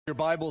Your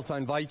Bibles, I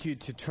invite you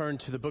to turn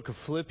to the book of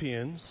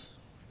Philippians,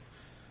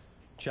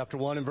 chapter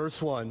 1 and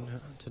verse 1.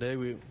 Today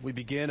we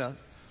begin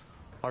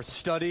our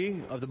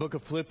study of the book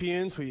of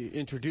Philippians. We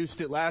introduced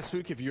it last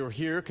week. If you're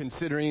here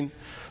considering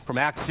from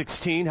Acts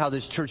 16 how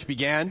this church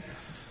began,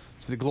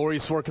 it's the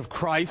glorious work of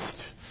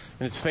Christ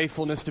and his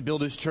faithfulness to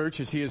build his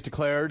church as he has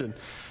declared. And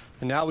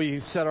now we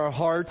set our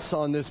hearts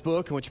on this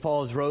book in which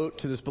Paul has wrote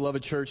to this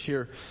beloved church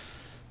here,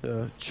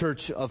 the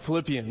church of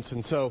Philippians.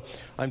 And so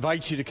I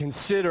invite you to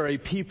consider a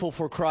people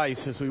for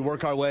Christ as we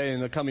work our way in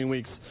the coming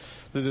weeks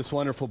through this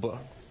wonderful book.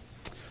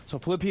 So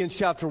Philippians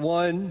chapter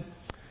 1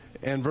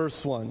 and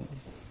verse 1.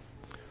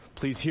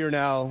 Please hear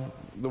now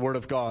the word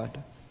of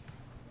God.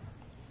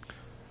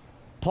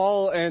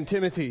 Paul and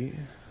Timothy,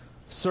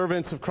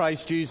 servants of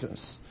Christ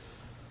Jesus,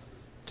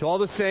 to all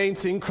the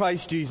saints in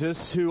Christ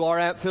Jesus who are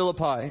at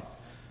Philippi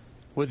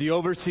with the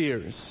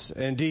overseers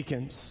and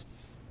deacons,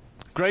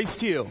 grace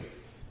to you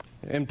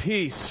and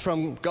peace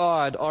from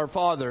God our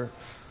Father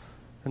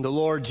and the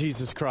Lord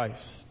Jesus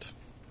Christ.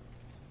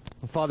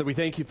 Father, we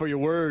thank you for your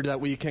word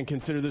that we can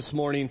consider this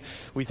morning.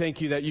 We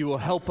thank you that you will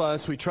help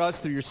us. We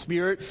trust through your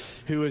Spirit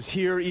who is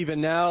here even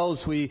now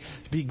as we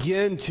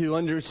begin to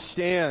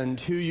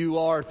understand who you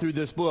are through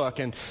this book.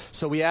 And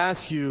so we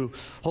ask you,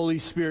 Holy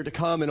Spirit, to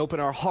come and open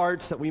our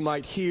hearts that we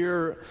might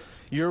hear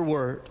your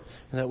word,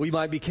 and that we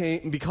might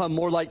become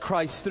more like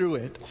Christ through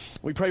it.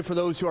 We pray for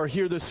those who are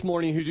here this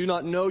morning who do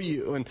not know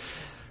you and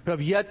who have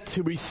yet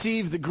to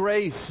receive the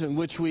grace in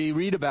which we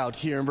read about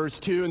here in verse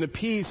 2 and the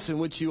peace in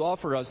which you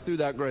offer us through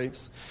that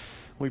grace.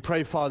 We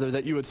pray, Father,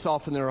 that you would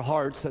soften their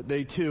hearts, that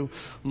they too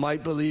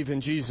might believe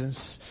in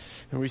Jesus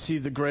and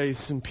receive the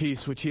grace and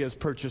peace which he has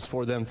purchased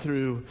for them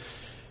through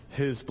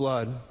his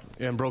blood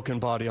and broken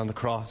body on the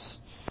cross.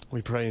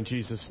 We pray in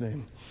Jesus'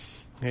 name.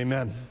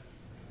 Amen.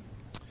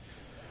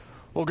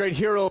 Well, a great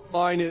hero of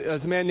mine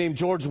is a man named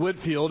George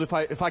Whitefield.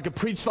 If I could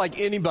preach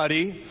like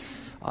anybody,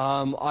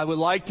 I would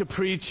like to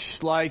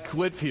preach like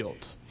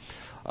Whitefield.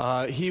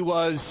 He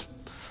was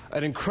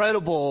an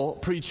incredible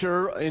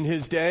preacher in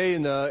his day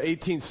in the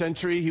 18th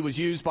century. He was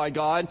used by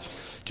God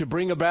to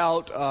bring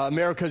about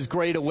America's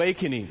Great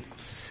Awakening.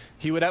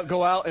 He would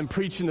go out and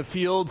preach in the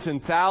fields,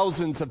 and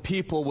thousands of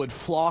people would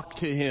flock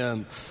to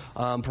him.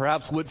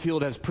 Perhaps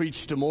Whitefield has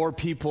preached to more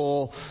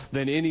people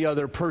than any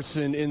other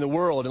person in the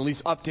world, at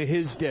least up to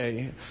his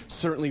day,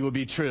 certainly would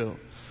be true.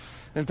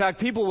 In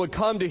fact, people would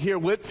come to hear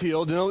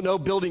Whitefield. No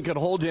building could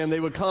hold him. They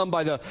would come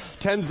by the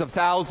tens of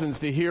thousands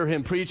to hear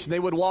him preach. They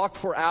would walk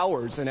for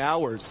hours and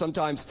hours.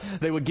 Sometimes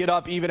they would get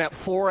up even at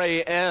 4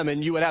 a.m.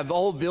 and you would have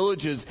whole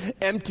villages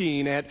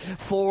emptying at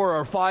 4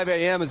 or 5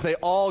 a.m. as they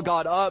all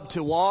got up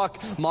to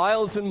walk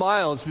miles and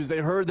miles because they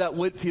heard that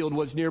Whitefield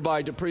was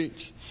nearby to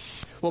preach.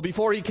 Well,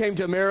 before he came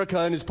to America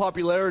and his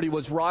popularity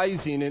was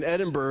rising in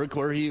Edinburgh,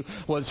 where he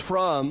was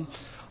from,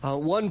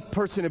 one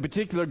person in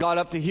particular got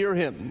up to hear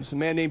him. It was a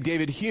man named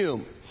David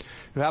Hume,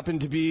 who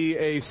happened to be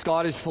a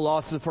Scottish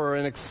philosopher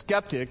and a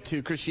skeptic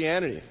to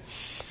Christianity.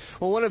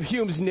 Well, one of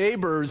Hume's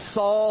neighbors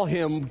saw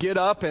him get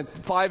up at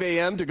 5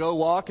 a.m. to go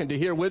walk and to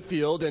hear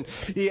Whitefield, and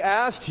he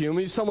asked Hume,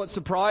 he was somewhat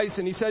surprised,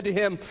 and he said to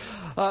him,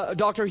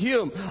 Dr.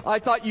 Hume, I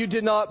thought you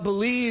did not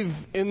believe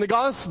in the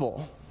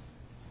gospel.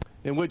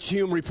 In which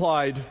Hume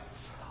replied,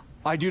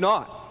 I do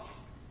not,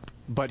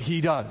 but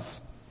he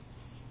does.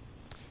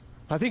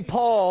 I think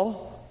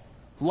Paul,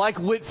 like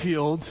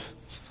Whitefield,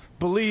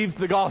 believed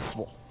the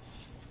gospel.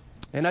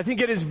 And I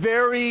think it is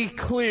very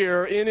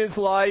clear in his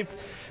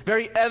life,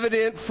 very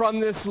evident from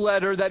this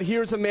letter, that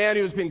here's a man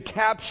who has been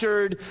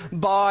captured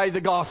by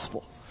the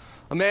gospel.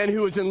 A man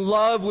who is in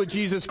love with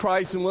Jesus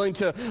Christ and willing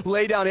to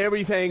lay down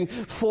everything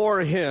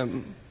for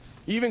him.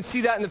 You even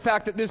see that in the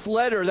fact that this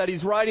letter that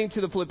he's writing to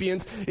the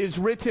Philippians is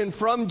written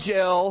from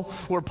jail,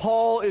 where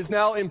Paul is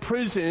now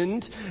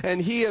imprisoned,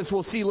 and he, as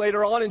we'll see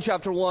later on in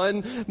chapter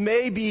 1,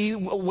 may be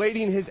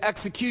awaiting his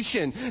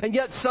execution. And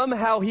yet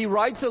somehow he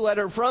writes a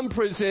letter from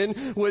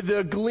prison with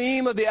the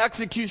gleam of the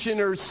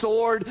executioner's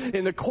sword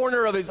in the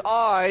corner of his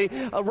eye,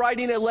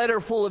 writing a letter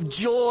full of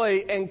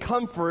joy and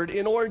comfort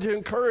in order to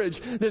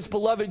encourage this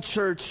beloved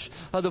church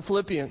of the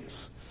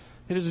Philippians.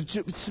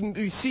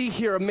 We see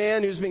here a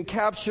man who's been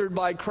captured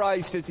by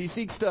Christ as he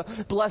seeks to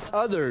bless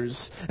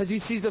others, as he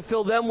seeks to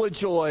fill them with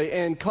joy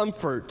and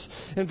comfort.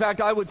 In fact,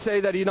 I would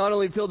say that he not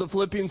only filled the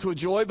Philippians with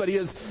joy, but he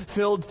has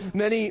filled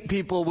many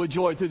people with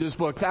joy through this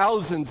book.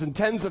 Thousands and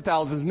tens of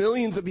thousands,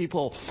 millions of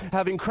people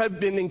have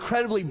been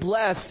incredibly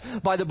blessed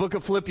by the book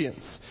of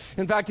Philippians.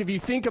 In fact, if you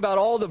think about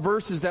all the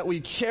verses that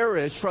we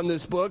cherish from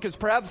this book, it's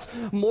perhaps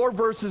more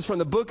verses from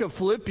the book of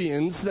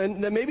Philippians than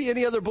maybe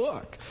any other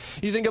book.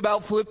 You think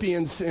about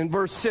Philippians in verse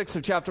verse 6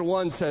 of chapter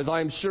 1 says,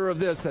 I am sure of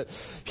this, that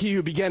he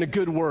who began a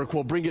good work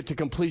will bring it to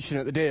completion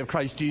at the day of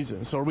Christ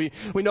Jesus. Or we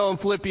know in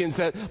Philippians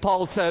that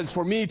Paul says,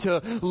 for me to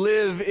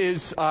live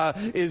is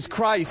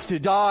Christ, to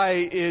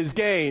die is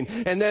gain.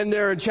 And then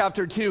there in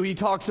chapter 2, he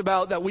talks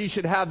about that we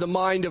should have the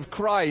mind of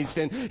Christ.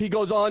 And he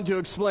goes on to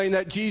explain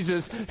that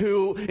Jesus,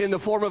 who in the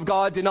form of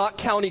God did not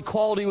count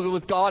equality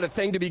with God a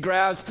thing to be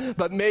grasped,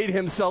 but made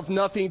himself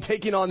nothing,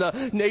 taking on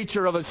the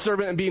nature of a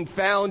servant and being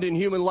found in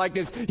human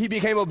likeness. He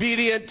became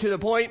obedient to the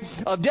point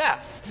of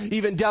death,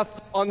 even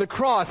death on the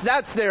cross.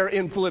 That's there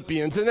in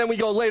Philippians. And then we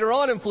go later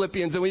on in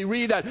Philippians and we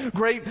read that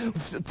great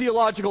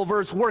theological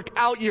verse, work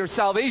out your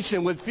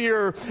salvation with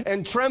fear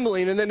and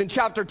trembling. And then in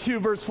chapter 2,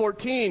 verse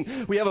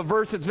 14, we have a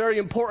verse that's very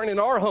important in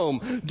our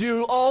home.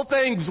 Do all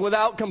things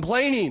without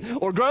complaining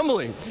or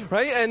grumbling,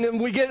 right? And then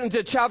we get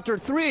into chapter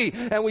 3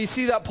 and we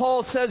see that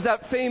Paul says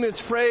that famous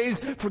phrase,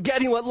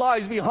 forgetting what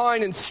lies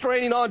behind and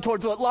straining on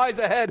towards what lies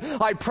ahead,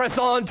 I press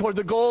on toward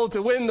the goal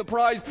to win the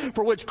prize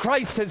for which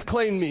Christ has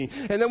claimed me.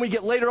 And then we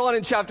get later on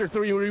in chapter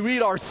 3, we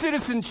read our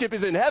citizenship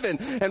is in heaven,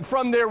 and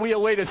from there we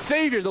await a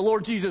Savior, the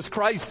Lord Jesus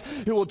Christ,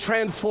 who will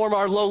transform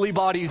our lowly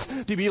bodies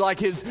to be like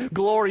his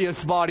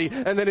glorious body.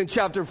 And then in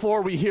chapter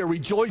 4 we hear,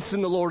 rejoice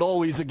in the Lord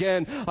always.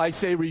 Again, I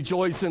say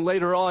rejoice. And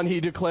later on he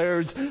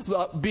declares,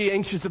 be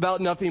anxious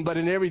about nothing, but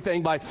in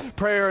everything by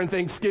prayer and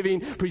thanksgiving,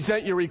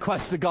 present your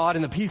requests to God,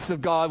 and the peace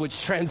of God,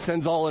 which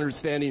transcends all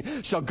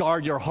understanding, shall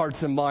guard your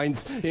hearts and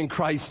minds in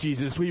Christ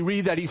Jesus. We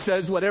read that he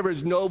says, whatever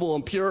is noble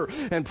and pure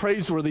and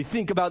praiseworthy,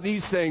 think about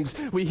these things.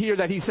 We hear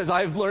that he says,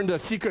 I have learned the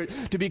secret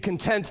to be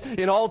content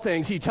in all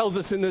things. He tells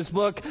us in this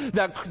book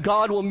that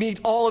God will meet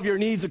all of your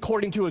needs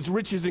according to his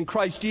riches in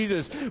Christ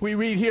Jesus. We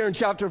read here in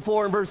chapter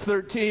 4 and verse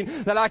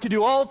 13 that I can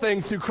do all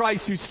things through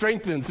Christ who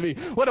strengthens me.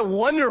 What a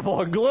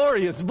wonderful and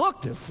glorious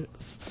book this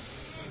is.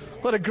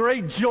 What a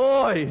great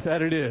joy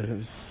that it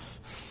is.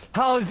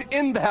 How it's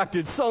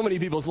impacted so many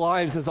people's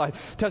lives. As I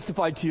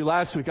testified to you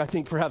last week, I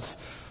think perhaps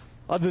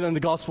other than the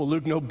Gospel of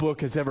Luke, no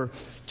book has ever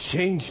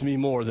changed me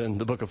more than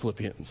the book of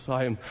Philippians.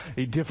 I am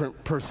a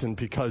different person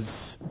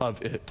because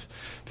of it,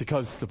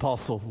 because the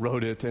apostle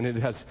wrote it, and it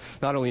has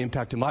not only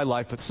impacted my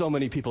life, but so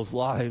many people's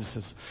lives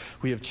as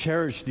we have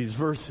cherished these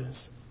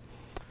verses.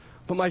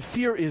 But my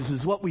fear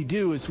is what we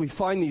do is we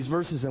find these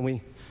verses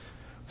and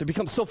they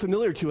become so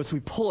familiar to us, we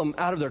pull them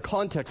out of their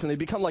context, and they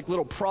become like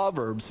little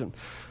proverbs, and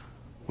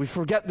we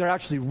forget they're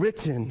actually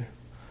written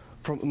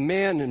from a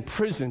man in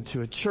prison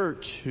to a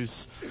church who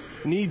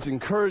needs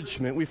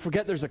encouragement. We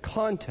forget there's a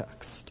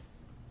context.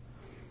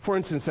 For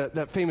instance,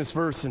 that famous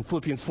verse in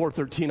Philippians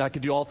 4:13, I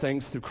can do all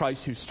things through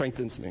Christ who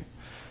strengthens me.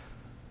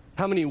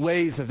 How many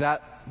ways have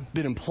that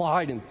been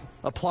applied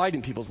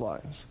in people's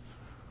lives?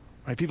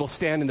 Right? People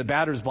stand in the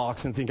batter's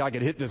box and think, I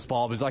could hit this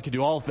ball because I can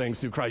do all things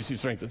through Christ who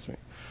strengthens me.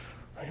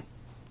 Right?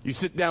 You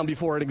sit down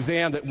before an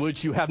exam that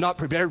which you have not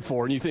prepared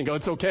for, and you think, oh,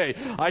 it's okay.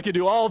 I can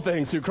do all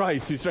things through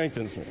Christ who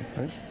strengthens me.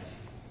 Right?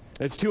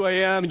 It's 2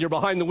 a.m. and you're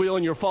behind the wheel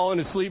and you're falling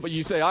asleep, but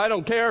you say, I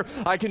don't care.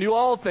 I can do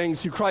all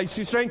things through Christ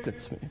who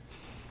strengthens me.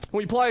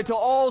 We apply it to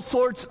all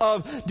sorts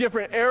of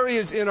different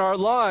areas in our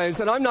lives,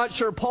 and I'm not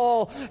sure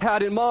Paul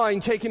had in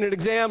mind taking an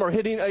exam or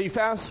hitting a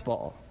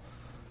fastball.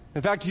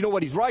 In fact, you know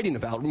what he's writing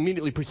about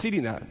immediately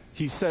preceding that?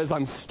 He says,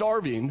 I'm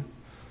starving,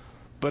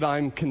 but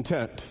I'm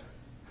content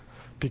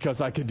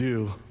because I could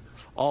do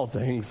all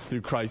things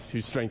through Christ who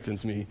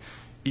strengthens me,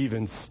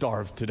 even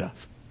starved to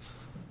death.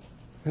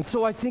 And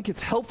so I think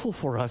it's helpful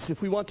for us,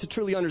 if we want to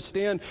truly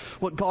understand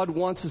what God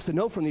wants us to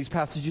know from these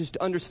passages,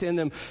 to understand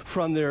them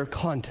from their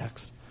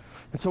context.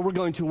 And so we're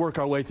going to work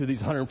our way through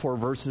these 104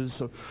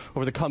 verses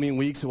over the coming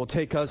weeks. It will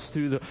take us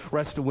through the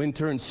rest of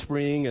winter and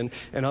spring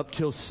and up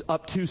to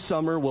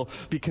summer. We'll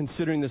be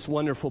considering this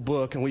wonderful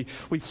book. And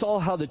we saw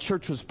how the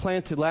church was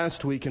planted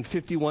last week in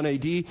 51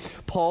 AD.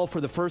 Paul,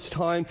 for the first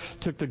time,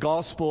 took the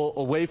gospel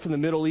away from the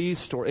Middle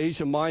East or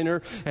Asia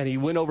Minor, and he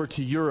went over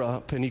to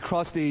Europe. And he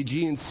crossed the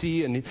Aegean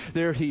Sea, and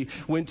there he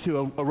went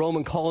to a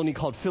Roman colony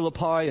called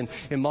Philippi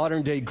in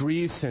modern-day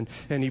Greece. And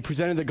he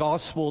presented the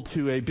gospel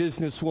to a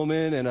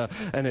businesswoman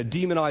and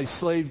a demonized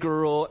slave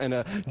girl and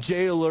a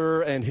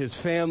jailer and his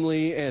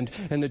family, and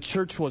the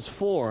church was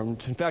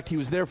formed. In fact, he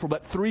was there for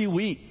about 3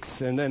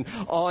 weeks and then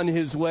on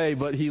his way,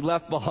 but he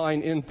left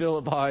behind in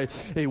Philippi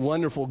a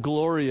wonderful,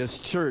 glorious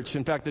church.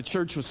 In fact, the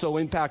church was so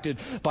impacted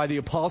by the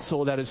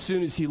apostle that as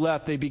soon as he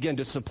left, they began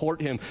to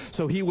support him.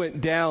 So he went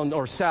down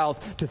or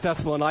south to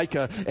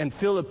Thessalonica, and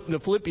the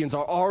Philippians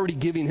are already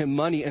giving him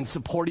money and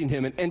supporting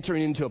him and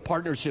entering into a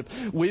partnership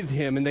with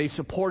him, and they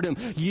support him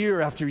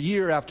year after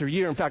year after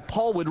year. In fact,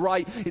 Paul would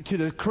write to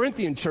the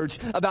Corinthian church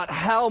about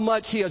how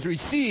much he has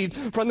received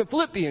from the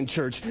Philippian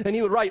church. And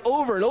he would write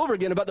over and over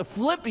again about the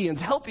Philippians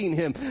helping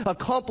him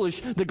accomplish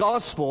the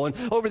gospel. And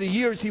over the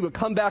years, he would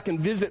come back and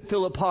visit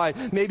Philippi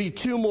maybe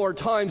 2 more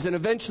times. And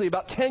eventually,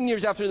 about 10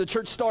 years after the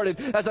church started,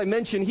 as I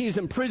mentioned, he's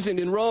imprisoned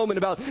in Rome in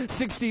about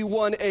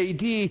 61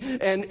 AD.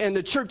 And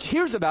the church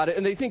hears about it,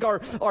 and they think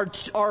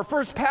our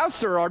first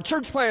pastor, our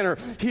church planner,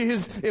 he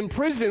is in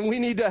prison. We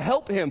need to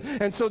help him.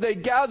 And so they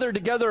gather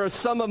together a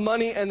sum of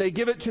money, and they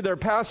give it to their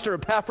pastor,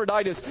 Epaphroditus,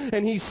 Epaphroditus,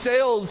 and he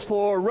sails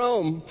for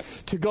Rome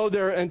to go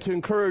there and to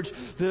encourage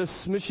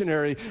this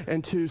missionary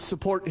and to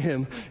support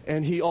him.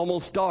 And he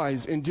almost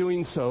dies in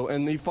doing so.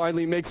 And he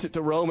finally makes it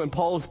to Rome, and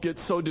Paul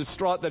gets so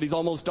distraught that he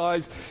almost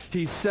dies.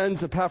 He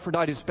sends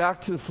Epaphroditus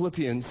back to the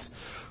Philippians.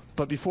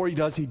 But before he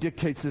does, he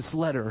dictates this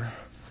letter.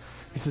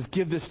 He says,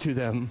 give this to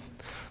them,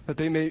 that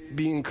they may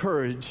be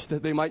encouraged,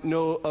 that they might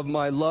know of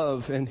my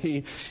love. And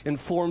he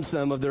informs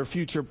them of their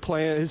future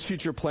plan, his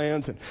future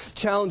plans, and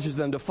challenges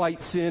them to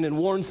fight sin and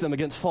warns them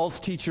against false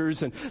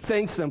teachers and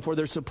thanks them for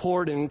their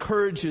support and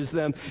encourages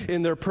them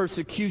in their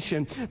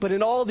persecution. But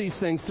in all these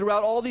things,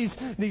 throughout all these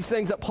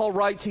things that Paul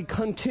writes, he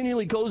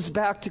continually goes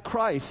back to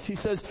Christ. He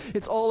says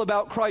it's all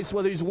about Christ,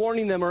 whether he's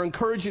warning them or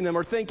encouraging them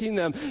or thanking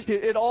them.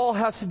 It all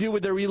has to do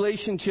with their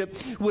relationship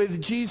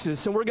with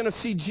Jesus. And we're going to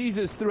see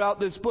Jesus throughout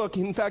this book.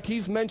 In fact,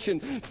 he's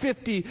mentioned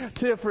 50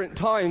 different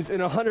times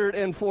in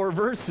 104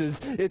 verses.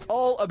 It's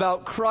all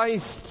about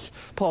Christ,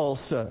 Paul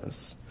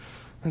says.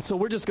 And so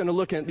we're just going to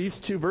look at these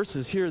two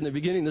verses here in the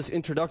beginning, this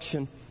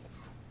introduction.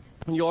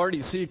 And you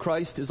already see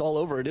Christ is all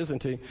over it,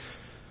 isn't he?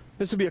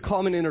 This would be a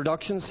common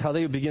introduction. It's how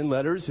they would begin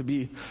letters. It would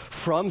be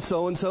from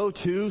so-and-so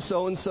to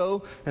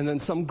so-and-so, and then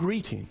some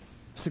greeting.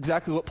 It's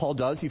exactly what Paul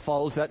does. He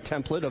follows that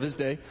template of his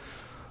day.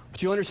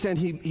 But you understand,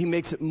 he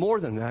makes it more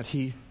than that.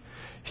 He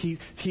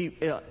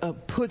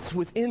puts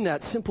within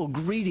that simple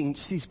greeting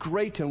these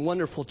great and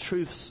wonderful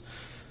truths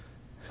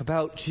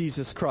about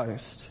Jesus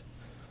Christ.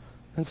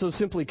 And so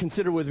simply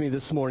consider with me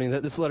this morning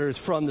that this letter is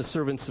from the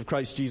servants of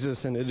Christ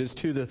Jesus, and it is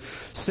to the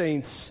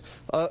saints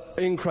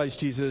in Christ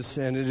Jesus,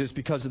 and it is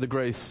because of the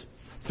grace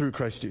through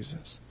Christ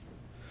Jesus.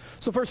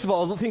 So first of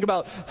all, think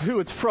about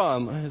who it's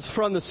from. It's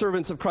from the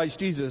servants of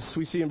Christ Jesus.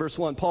 We see in verse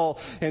 1, Paul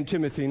and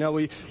Timothy. Now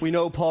we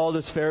know Paul,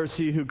 this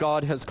Pharisee who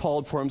God has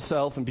called for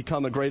himself and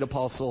become a great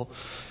apostle.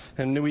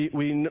 And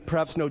we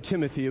perhaps know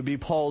Timothy. It would be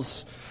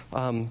Paul's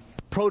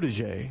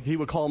protege. He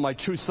would call him my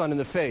true son in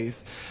the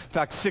faith. In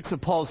fact, 6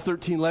 of Paul's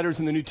 13 letters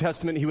in the New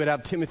Testament, he would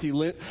have Timothy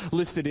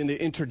listed in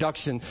the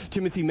introduction.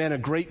 Timothy meant a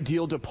great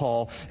deal to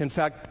Paul. In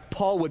fact,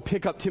 Paul would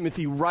pick up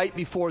Timothy right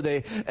before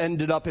they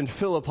ended up in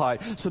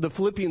Philippi. So the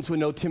Philippians would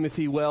know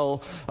Timothy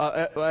well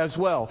as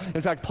well.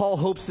 In fact, Paul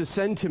hopes to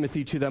send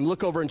Timothy to them.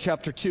 Look over in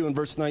chapter 2 and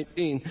verse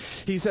 19.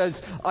 He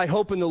says, I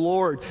hope in the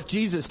Lord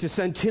Jesus to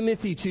send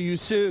Timothy to you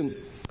soon,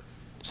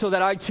 so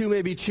that I too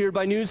may be cheered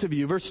by news of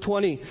you. Verse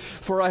 20,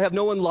 for I have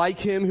no one like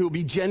him who will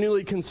be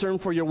genuinely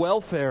concerned for your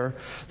welfare.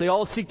 They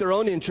all seek their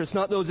own interests,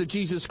 not those of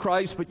Jesus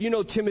Christ. But you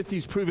know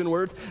Timothy's proven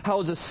worth, how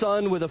as a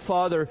son with a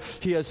father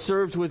he has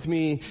served with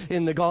me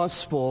in the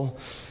gospel.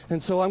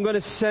 And so I'm going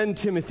to send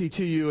Timothy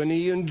to you. And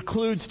he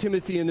includes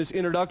Timothy in this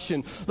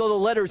introduction. Though the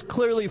letter is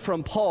clearly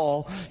from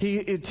Paul,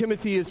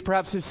 Timothy is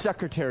perhaps his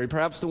secretary,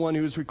 perhaps the one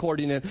who is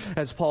recording it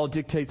as Paul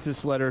dictates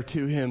this letter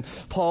to him.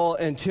 Paul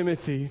and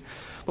Timothy.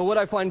 But what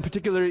I find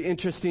particularly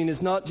interesting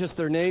is not just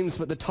their names,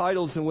 but the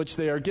titles in which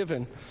they are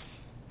given.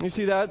 You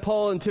see that?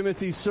 Paul and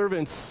Timothy,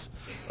 servants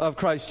of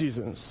Christ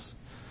Jesus.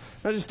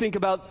 Now just think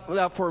about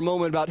that for a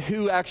moment, about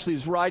who actually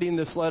is writing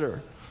this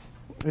letter.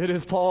 It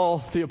is Paul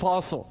the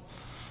apostle.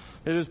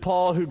 It is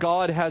Paul who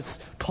God has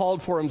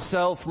called for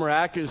himself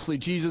miraculously.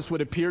 Jesus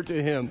would appear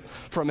to him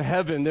from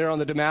heaven there on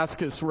the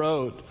Damascus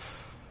road.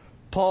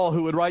 Paul,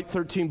 who would write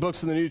 13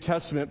 books in the New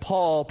Testament.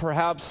 Paul,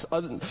 perhaps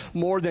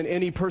more than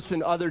any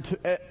person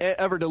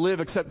ever to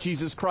live except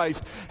Jesus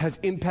Christ, has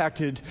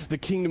impacted the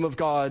kingdom of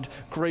God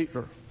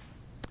greater.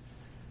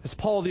 It's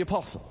Paul the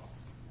apostle.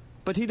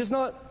 But he does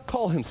not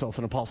call himself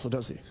an apostle,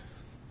 does he?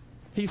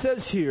 He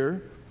says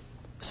here,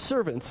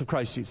 servants of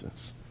Christ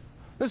Jesus.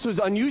 This was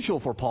unusual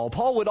for Paul.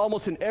 Paul would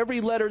almost in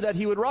every letter that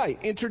he would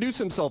write introduce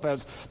himself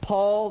as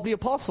Paul the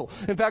apostle.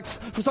 In fact,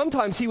 for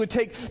sometimes he would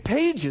take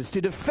pages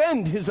to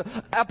defend his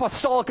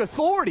apostolic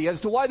authority as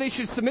to why they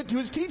should submit to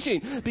his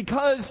teaching,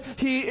 because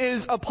he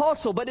is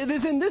apostle. But it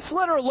is in this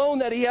letter alone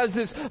that he has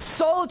this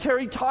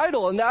solitary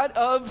title, and that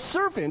of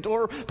servant,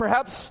 or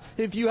perhaps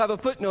if you have a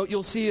footnote,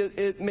 you'll see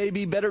it may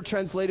be better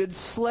translated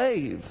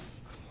slave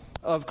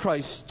of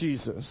Christ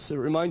Jesus. It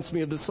reminds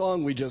me of the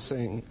song we just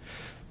sang.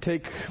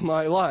 Take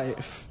my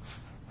life,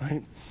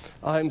 right?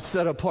 I'm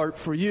set apart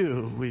for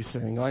you, we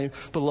sing. I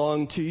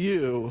belong to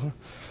you.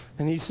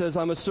 And he says,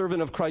 I'm a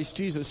servant of Christ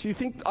Jesus.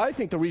 I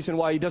think the reason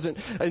why he doesn't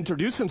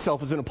introduce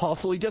himself as an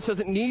apostle, he just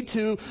doesn't need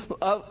to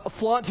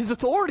flaunt his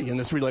authority in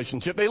this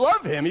relationship. They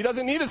love him. He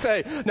doesn't need to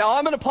say, now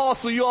I'm an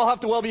apostle, you all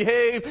have to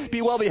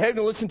be well behaved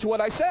and listen to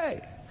what I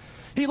say.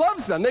 He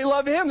loves them. They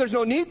love him. There's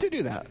no need to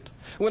do that.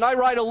 When I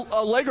write a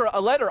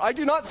letter, I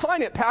do not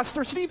sign it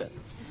Pastor Stephen,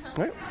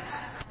 right?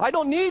 I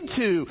don't need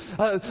to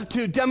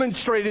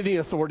demonstrate any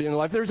authority in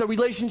life. There's a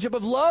relationship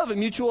of love and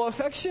mutual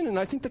affection, and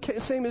I think the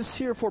same is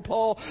here for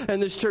Paul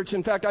and this church.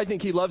 In fact, I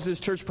think he loves this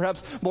church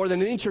perhaps more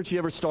than any church he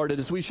ever started,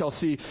 as we shall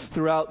see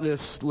throughout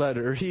this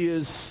letter. He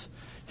is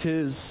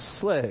his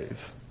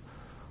slave.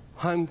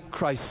 I'm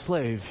Christ's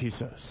slave, he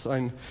says.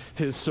 I'm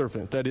his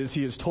servant. That is,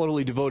 he is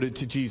totally devoted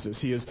to Jesus.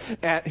 He is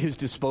at his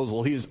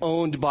disposal. He is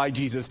owned by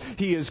Jesus.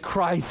 He is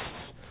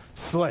Christ's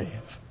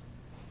slave.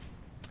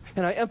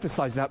 And I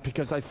emphasize that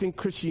because I think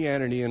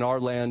Christianity in our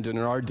land and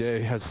in our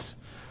day has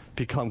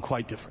become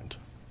quite different.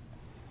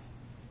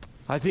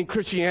 I think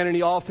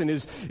Christianity often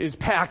is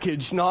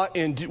packaged not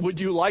in, would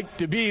you like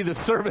to be the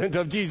servant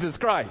of Jesus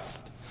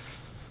Christ?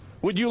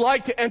 Would you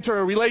like to enter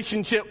a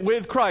relationship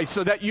with Christ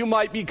so that you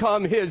might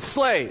become his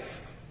slave?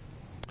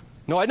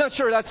 No, I'm not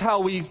sure that's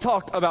how we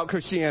talk about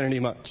Christianity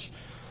much.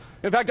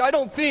 In fact, I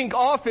don't think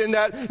often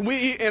that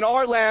we in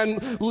our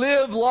land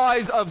live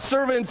lives of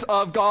servants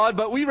of God,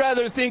 but we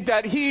rather think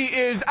that he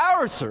is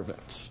our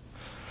servant.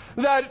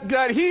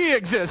 That he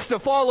exists to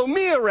follow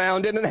me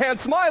around and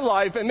enhance my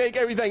life and make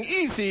everything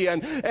easy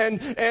and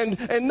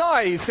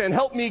nice and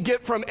help me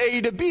get from A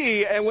to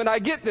B. And when I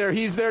get there,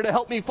 he's there to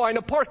help me find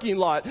a parking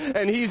lot.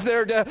 And he's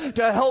there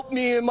to help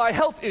me in my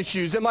health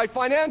issues and my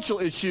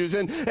financial issues.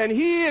 And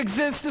he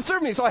exists to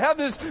serve me. So I have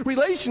this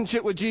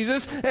relationship with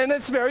Jesus, and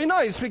it's very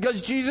nice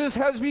because Jesus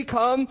has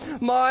become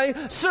my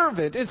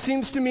servant. It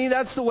seems to me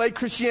that's the way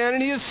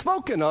Christianity is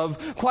spoken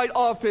of quite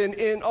often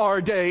in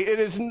our day.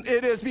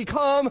 It has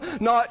become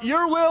not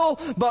your will,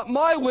 but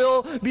my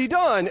will be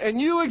done.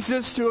 And you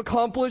exist to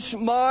accomplish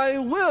my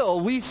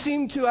will. We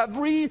seem to have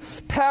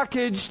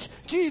repackaged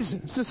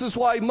Jesus. This is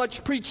why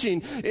much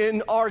preaching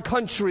in our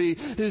country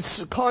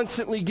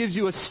constantly gives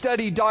you a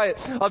steady diet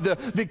of the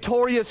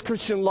victorious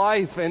Christian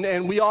life.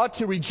 And we ought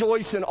to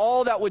rejoice in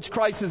all that which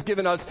Christ has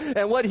given us.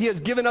 And what he has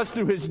given us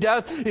through his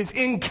death is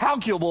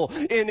incalculable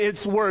in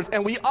its worth.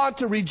 And we ought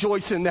to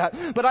rejoice in that.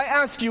 But I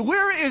ask you,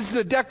 where is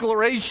the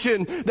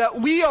declaration that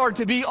we are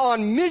to be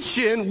on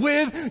mission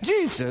with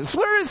Jesus?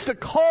 Where is the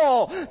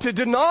call to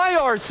deny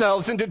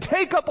ourselves and to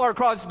take up our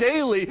cross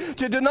daily,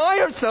 to deny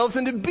ourselves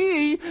and to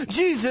be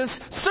Jesus'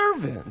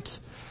 servant?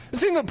 You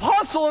see, the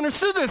apostle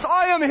understood this.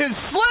 I am his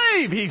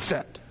slave, he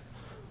said.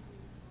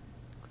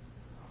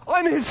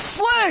 I'm his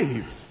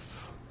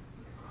slave.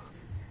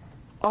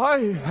 I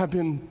have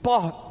been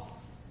bought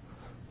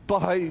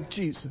by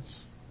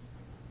Jesus.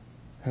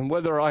 And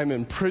whether I'm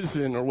in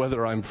prison or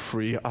whether I'm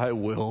free, I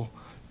will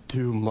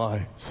do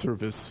my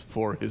service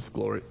for his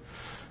glory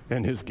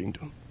and his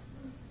kingdom.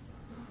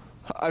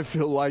 I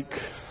feel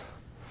like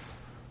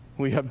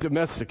we have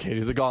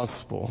domesticated the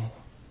gospel.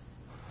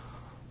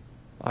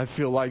 I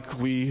feel like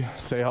we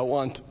say, I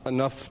want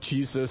enough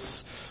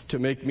Jesus to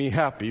make me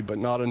happy, but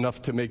not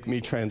enough to make me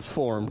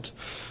transformed.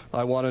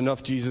 I want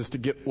enough Jesus to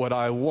get what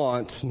I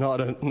want,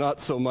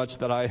 not so much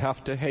that I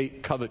have to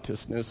hate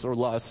covetousness or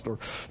lust or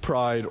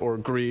pride or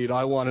greed.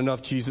 I want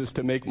enough Jesus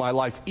to make my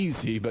life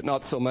easy, but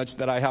not so much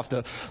that I have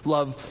to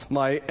love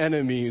my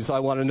enemies.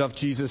 I want enough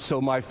Jesus so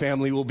my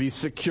family will be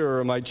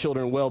secure, my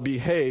children well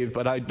behaved,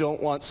 but I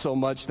don't want so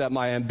much that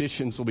my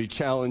ambitions will be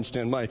challenged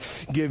and my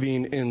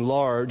giving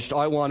enlarged.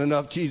 I want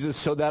enough Jesus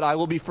so that I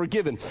will be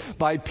forgiven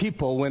by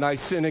people when I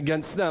sin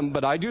against them,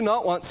 but I do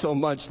not want so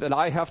much that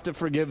I have to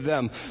forgive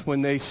them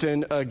when they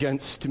sin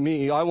against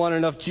me. I want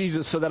enough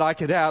Jesus so that I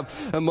could have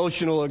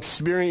emotional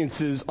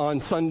experiences on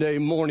Sunday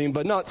morning,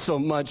 but not so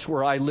much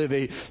where I live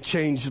a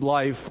changed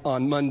life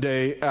on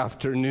Monday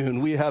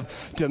afternoon. We have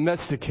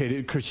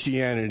domesticated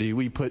Christianity.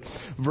 We put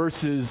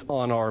verses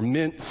on our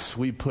mints.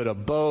 We put a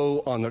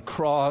bow on the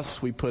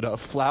cross. We put a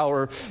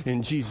flower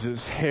in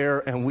Jesus'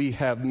 hair, and we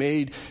have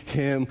made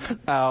him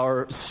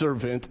our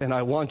servant. And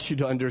I want you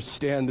to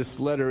understand this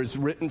letter is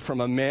written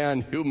from a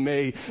man who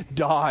may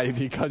die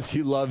because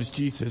he loves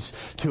Jesus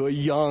to a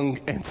young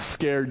and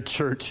scared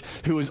church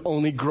who is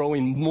only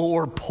growing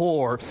more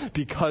poor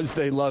because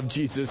they love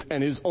Jesus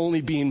and is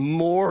only being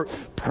more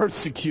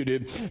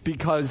persecuted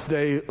because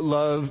they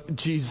love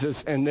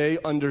Jesus and they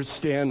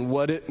understand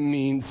what it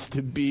means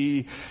to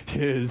be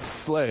his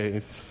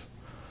slave.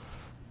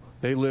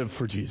 They live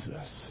for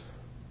Jesus.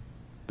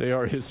 They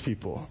are his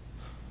people.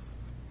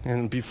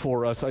 And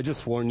before us, I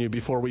just warn you,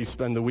 before we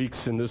spend the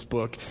weeks in this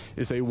book,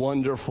 is a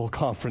wonderful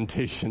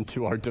confrontation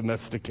to our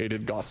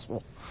domesticated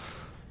gospel.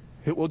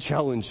 It will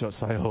challenge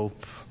us, I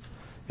hope.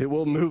 It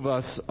will move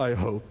us, I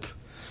hope.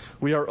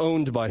 We are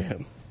owned by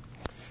him.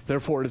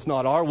 Therefore, it is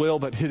not our will,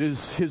 but it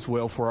is his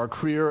will for our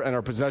career and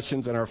our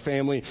possessions and our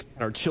family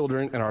and our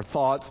children and our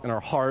thoughts and our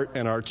heart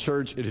and our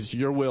church. It is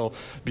your will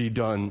be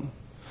done.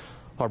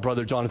 Our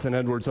brother Jonathan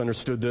Edwards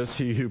understood this.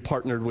 He who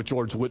partnered with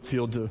George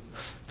Whitefield to,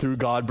 through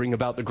God, bring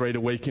about the Great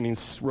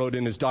Awakenings, wrote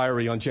in his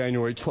diary on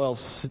January 12,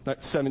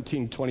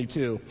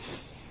 1722.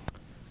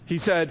 He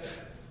said,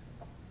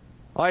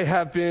 I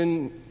have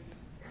been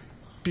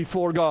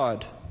before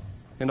God,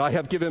 and I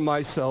have given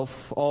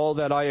myself all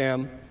that I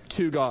am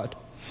to God,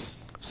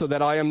 so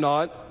that I am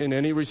not, in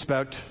any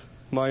respect,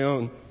 my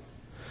own.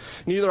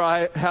 Neither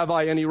have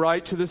I any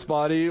right to this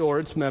body or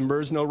its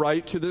members, no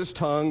right to this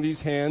tongue,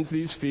 these hands,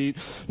 these feet,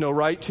 no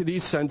right to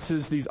these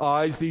senses, these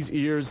eyes, these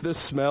ears, this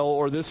smell,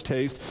 or this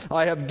taste.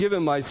 I have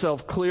given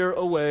myself clear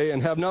away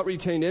and have not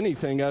retained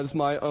anything as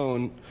my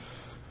own.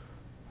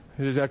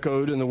 It is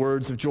echoed in the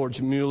words of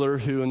George Mueller,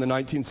 who in the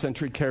 19th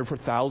century cared for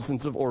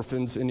thousands of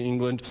orphans in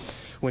England.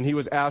 When he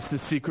was asked the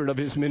secret of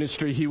his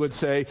ministry, he would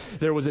say,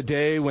 "There was a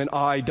day when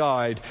I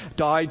died.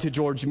 Died to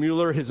George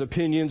Mueller, his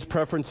opinions,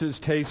 preferences,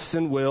 tastes,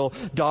 and will.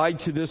 Died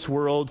to this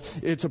world,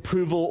 its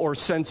approval or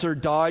censor.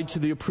 Died to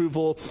the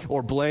approval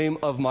or blame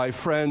of my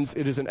friends."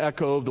 It is an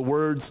echo of the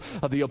words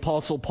of the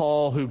Apostle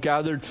Paul, who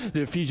gathered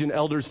the Ephesian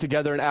elders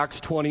together in Acts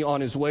 20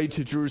 on his way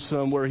to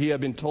Jerusalem, where he had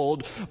been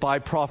told by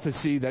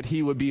prophecy that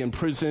he would be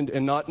imprisoned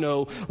and not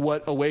know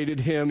what awaited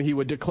him. He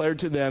would declare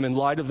to them, in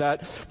light of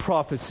that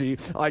prophecy,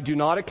 "I do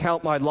not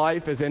account my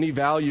life as any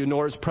value,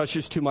 nor as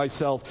precious to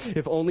myself,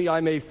 if only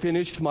I may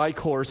finish my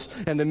course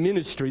and the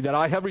ministry that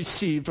I have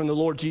received from the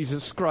Lord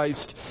Jesus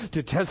Christ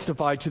to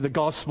testify to the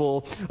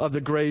gospel of the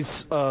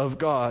grace of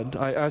God."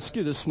 I ask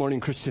you this morning,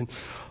 Christian,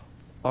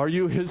 are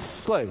you his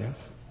slave?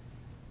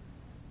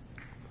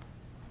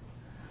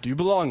 Do you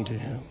belong to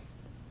him?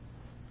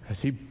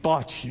 Has he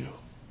bought you?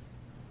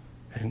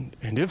 And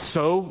if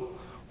so,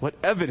 what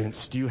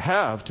evidence do you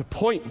have to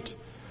point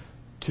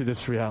to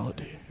this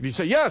reality? If you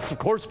say, "Yes, of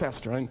course,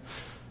 Pastor,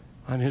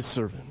 I'm his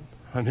servant,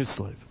 I'm his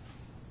slave,"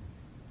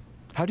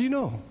 how do you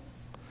know?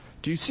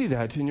 Do you see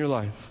that in your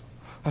life?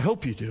 I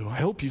hope you do. I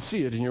hope you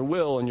see it in your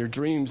will and your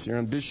dreams, your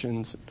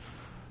ambitions,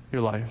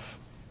 your life.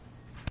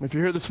 If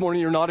you're here this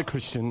morning, you're not a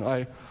Christian,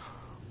 I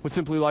would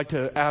simply like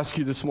to ask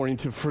you this morning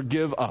to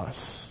forgive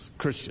us,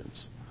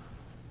 Christians,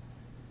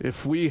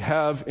 if we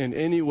have in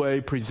any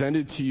way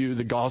presented to you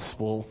the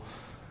gospel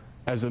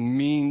as a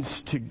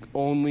means to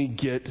only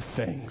get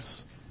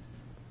things.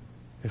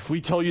 If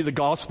we tell you the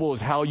gospel is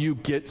how you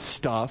get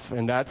stuff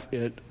and that's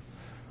it,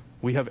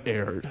 we have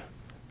erred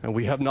and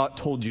we have not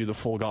told you the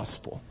full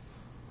gospel.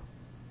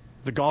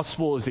 The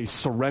gospel is a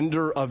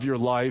surrender of your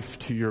life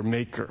to your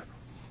Maker.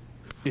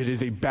 It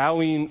is a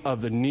bowing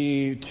of the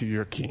knee to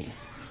your King.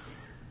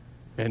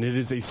 And it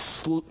is a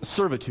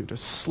servitude, a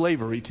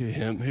slavery to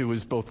him who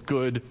is both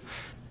good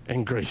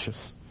and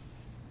gracious.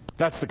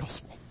 That's the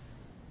gospel.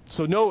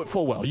 So know it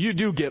full well. You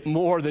do get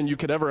more than you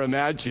could ever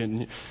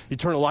imagine.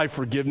 Eternal life,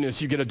 forgiveness,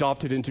 you get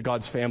adopted into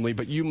God's family,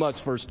 but you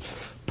must first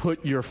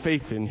put your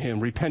faith in him,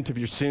 repent of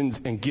your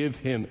sins, and give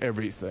him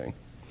everything.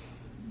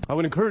 I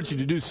would encourage you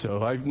to do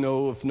so. I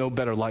know of no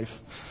better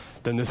life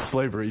than this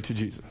slavery to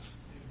Jesus.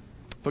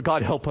 But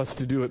God help us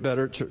to do it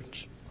better,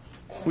 church.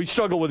 We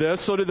struggle with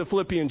this. So did the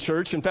Philippian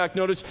church. In fact,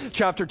 notice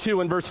chapter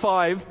 2 and verse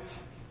 5.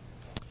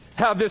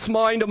 "Have this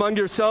mind among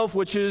yourself,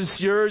 which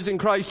is yours in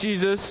Christ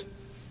Jesus,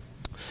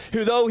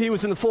 who though he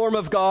was in the form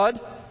of God,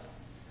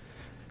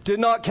 did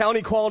not count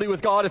equality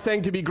with God a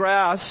thing to be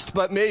grasped,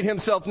 but made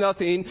himself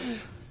nothing,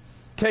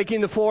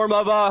 taking the form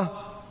of a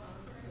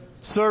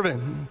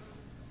servant,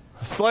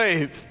 a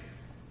slave."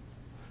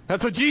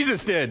 That's what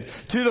Jesus did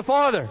to the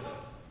Father.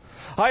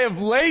 "I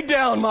have laid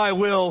down my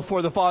will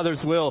for the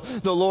Father's will,"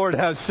 the Lord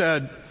has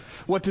said.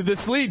 What did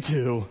this lead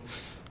to?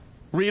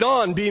 Read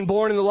on. "Being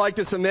born in the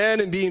likeness of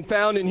man and being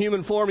found in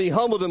human form, he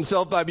humbled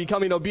himself by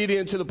becoming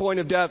obedient to the point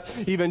of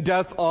death, even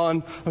death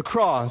on a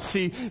cross."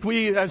 See,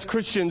 we as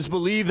Christians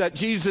believe that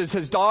Jesus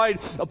has died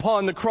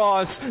upon the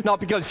cross, not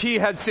because he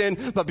had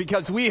sinned, but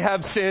because we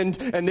have sinned.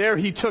 And there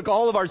he took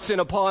all of our sin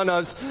upon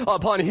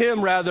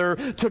him,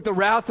 took the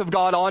wrath of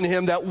God on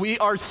him, that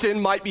our sin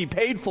might be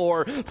paid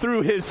for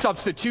through his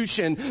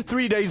substitution.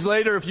 3 days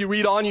later, if you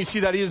read on, you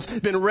see that he has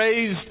been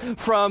raised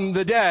from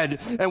the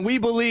dead. And we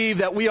believe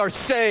that we are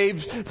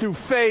saved through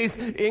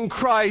faith in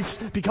Christ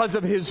because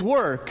of his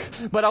work.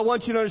 But I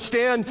want you to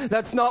understand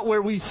that's not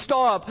where we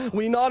stop.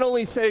 We not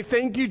only say,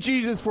 "Thank you,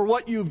 Jesus, for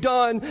what you've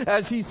done,"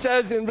 as he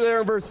says in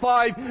verse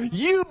 5,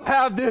 "You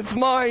have this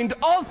mind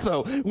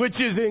also, which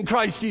is in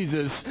Christ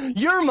Jesus."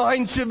 Your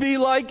mind should be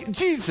like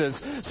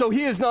Jesus. So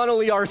he is not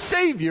only our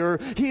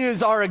Savior, he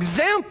is our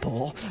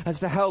example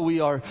as to how we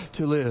are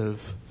to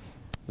live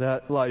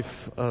that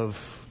life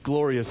of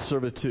glorious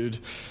servitude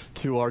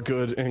to our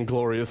good and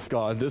glorious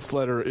God. This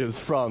letter is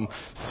from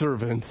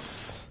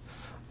servants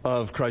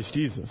of Christ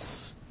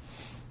Jesus.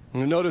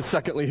 And notice,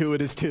 secondly, who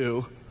it is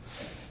to.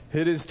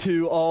 It is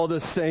to all the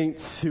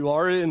saints who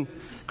are in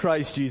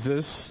Christ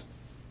Jesus,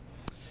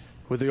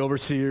 with the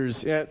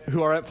overseers,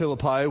 who are at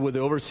Philippi, with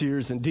the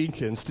overseers and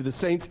deacons, to the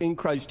saints in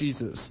Christ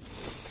Jesus.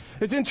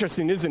 It's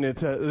interesting, isn't it,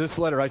 this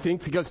letter, I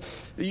think, because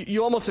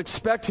you almost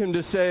expect him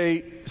to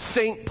say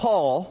St.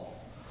 Paul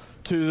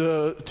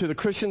to the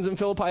Christians in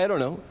Philippi. I don't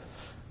know.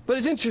 But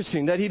it's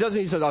interesting that he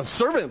says,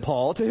 servant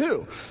Paul, to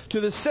who?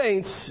 To the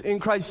saints in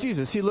Christ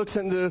Jesus. He looks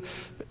at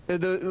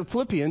the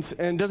Philippians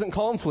and doesn't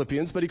call them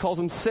Philippians, but he calls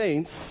them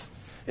saints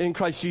in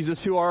Christ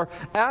Jesus who are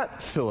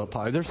at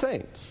Philippi. They're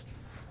saints.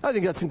 I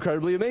think that's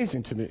incredibly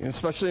amazing to me,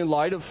 especially in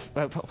light of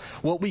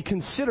what we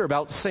consider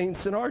about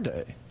saints in our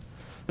day.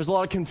 There's a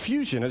lot of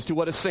confusion as to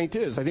what a saint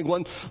is. I think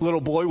one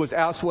little boy was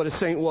asked what a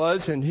saint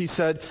was, and he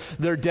said,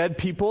 "They're dead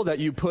people that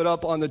you put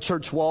up on the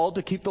church wall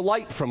to keep the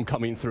light from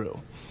coming through."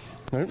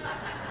 Right?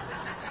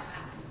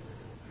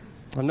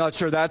 I'm not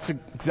sure that's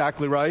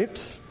exactly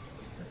right.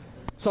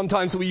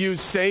 Sometimes we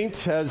use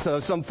saint as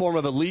some form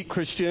of elite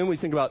Christian. We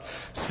think about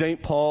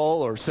St.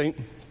 Paul or St.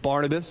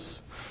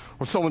 Barnabas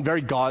Or someone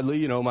very godly.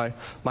 You know, my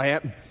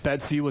Aunt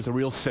Betsy was a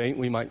real saint,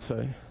 we might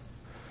say.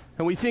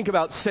 And we think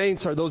about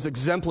saints are those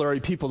exemplary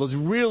people, those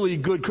really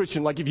good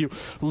Christians. Like if you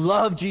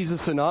love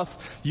Jesus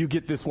enough, you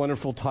get this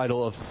wonderful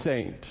title of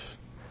saint.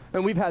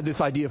 And we've had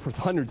this idea for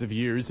hundreds of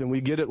years, and we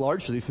get it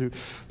largely through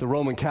the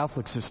Roman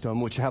Catholic system,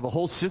 which have a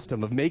whole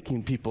system of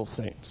making people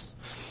saints.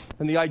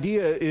 And the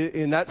idea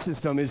in that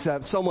system is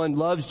that if someone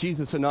loves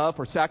Jesus enough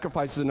or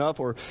sacrifices enough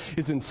or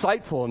is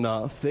insightful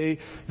enough, they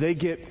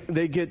get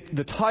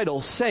the title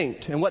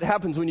saint. And what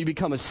happens when you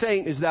become a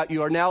saint is that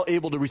you are now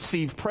able to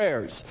receive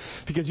prayers.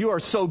 Because you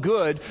are so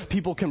good,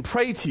 people can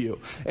pray to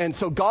you. And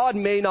so God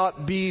may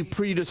not be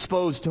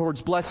predisposed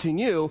towards blessing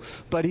you,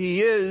 but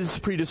he is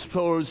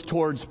predisposed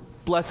towards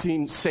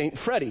blessing Saint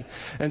Freddie.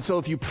 And so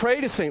if you pray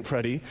to Saint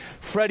Freddie,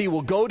 Freddie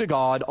will go to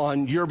God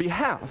on your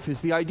behalf,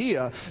 is the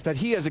idea that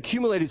he has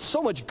accumulated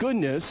so much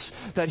goodness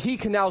that he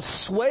can now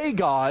sway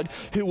God,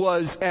 who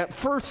was at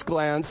first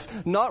glance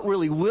not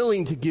really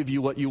willing to give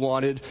you what you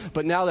wanted,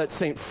 but now that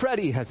Saint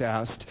Freddie has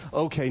asked,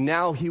 okay,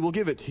 now he will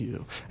give it to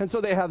you. And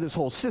so they have this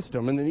whole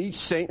system, and then each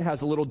saint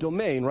has a little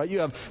domain, right? You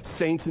have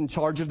saints in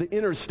charge of the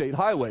interstate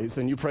highways,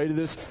 and you pray to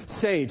this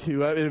saint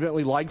who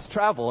evidently likes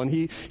travel, and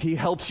he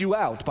helps you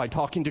out by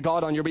talking to God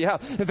on your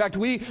behalf. In fact,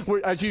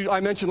 I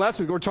mentioned last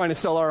week, we were trying to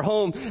sell our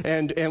home,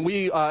 and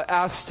we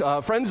asked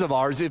friends of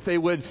ours if they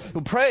would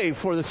pray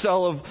for the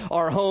sale of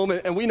our home,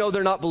 and we know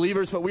they're not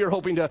believers, but we were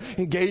hoping to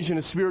engage in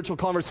a spiritual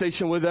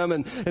conversation with them,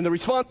 and the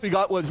response we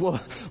got was, well,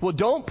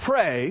 don't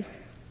pray.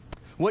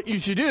 What you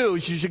should do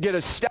is you should get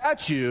a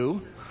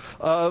statue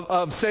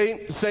of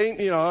Saint, Saint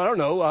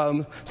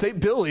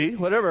Billy,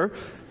 whatever,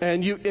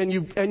 and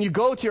you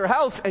go to your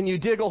house and you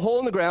dig a hole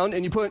in the ground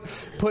and you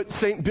put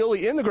Saint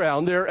Billy in the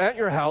ground there at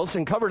your house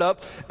and cover it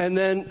up, and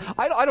then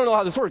I don't know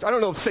how this works. I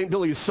don't know if Saint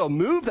Billy is so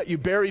moved that you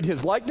buried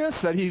his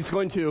likeness that he's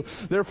going to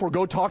therefore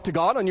go talk to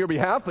God on your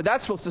behalf, but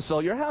that's supposed to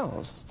sell your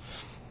house.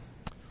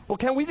 Well,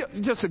 can we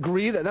just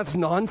agree that that's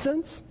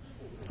nonsense?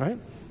 Right?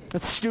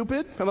 That's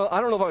stupid.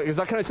 I don't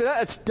know can I say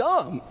that? It's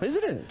dumb,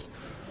 isn't it?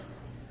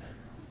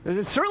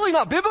 It's certainly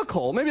not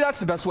biblical. Maybe that's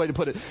the best way to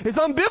put it. It's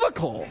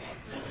unbiblical.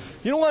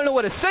 You don't want to know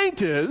what a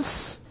saint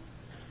is?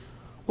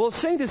 Well, a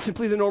saint is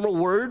simply the normal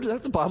word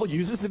that the Bible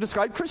uses to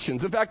describe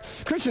Christians. In fact,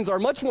 Christians are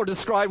much more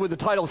described with the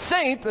title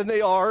saint than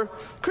they are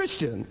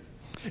Christian.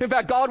 In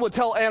fact, God would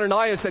tell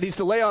Ananias that he's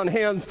to lay on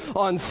hands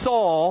on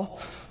Saul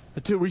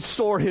to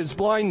restore his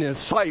blindness,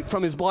 sight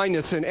from his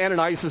blindness. And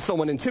Ananias is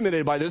someone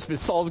intimidated by this because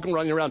Saul's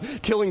running around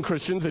killing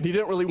Christians, and he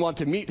didn't really want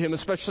to meet him,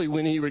 especially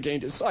when he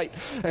regained his sight.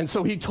 And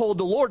so he told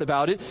the Lord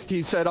about it.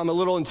 He said, I'm a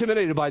little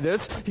intimidated by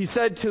this. He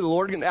said to the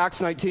Lord in Acts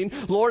 19,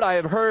 Lord, I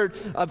have heard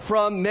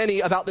from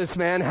many about this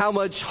man, how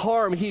much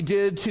harm he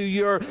did to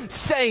your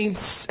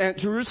saints at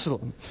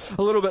Jerusalem.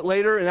 A little bit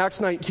later in Acts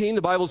 19,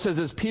 the Bible says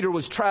as Peter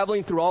was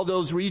traveling through all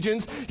those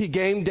regions, he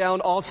came down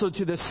also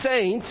to the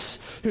saints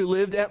who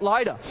lived at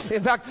Lydda.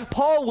 In fact,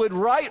 Paul would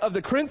write of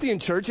the Corinthian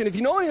church, and if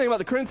you know anything about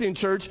the Corinthian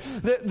church,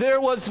 there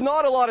was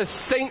not a lot of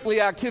saintly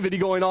activity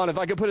going on, if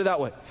I could put it that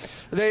way.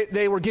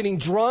 They were getting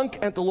drunk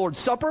at the Lord's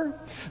Supper.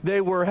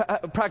 They were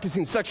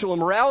practicing sexual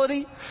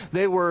immorality.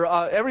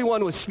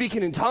 Everyone was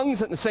speaking in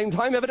tongues at the same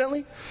time,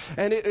 evidently.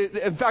 And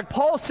in fact,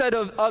 Paul said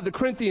of the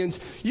Corinthians,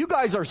 you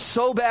guys are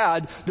so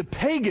bad, the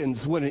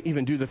pagans wouldn't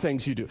even do the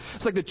things you do.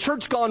 It's like the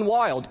church gone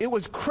wild. It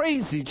was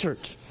crazy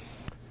church.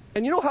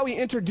 And you know how he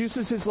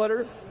introduces his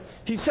letter?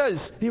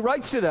 He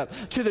writes to them,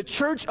 to the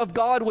church of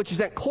God which is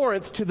at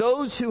Corinth, to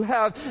those who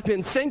have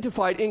been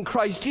sanctified in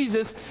Christ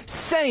Jesus,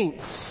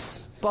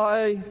 saints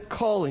by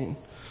calling.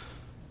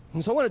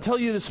 And so I want to tell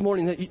you this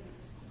morning that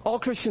all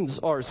Christians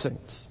are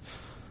saints.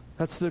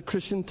 That's the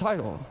Christian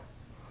title.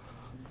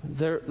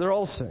 They're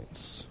all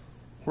saints.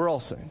 We're all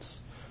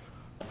saints.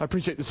 I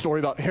appreciate the story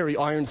about Harry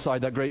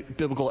Ironside, that great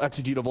biblical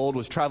exegete of old,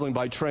 was traveling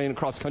by train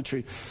across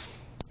country.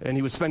 And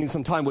he was spending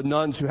some time with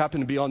nuns who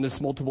happened to be on this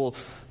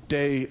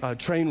multiple-day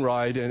train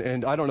ride.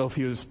 And I don't know if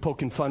he was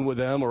poking fun with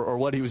them or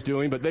what he was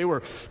doing, but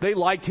they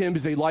liked him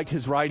because they liked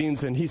his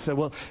writings. And he said,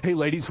 well, hey,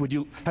 ladies,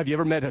 have you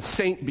ever met a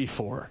saint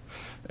before?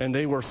 And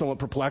they were somewhat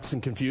perplexed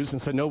and confused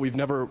and said, no, we've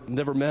never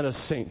met a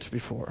saint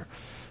before.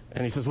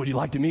 And he says, would you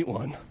like to meet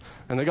one?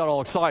 And they got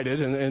all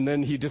excited, and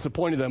then he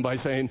disappointed them by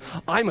saying,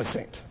 I'm a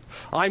saint.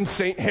 I'm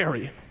Saint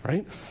Harry,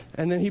 right?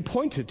 And then he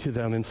pointed to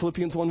them in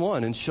Philippians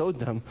 1:1 and showed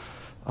them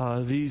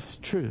these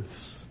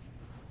truths.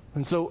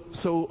 And so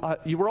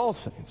you were all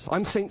saints.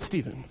 I'm Saint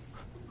Stephen.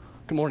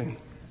 Good morning.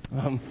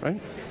 Right?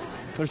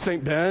 There's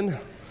Saint Ben,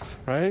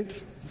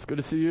 right? It's good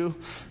to see you.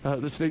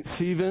 There's Saint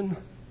Stephen.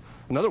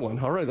 Another one.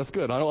 All right, that's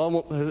good.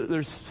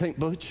 There's Saint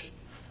Butch.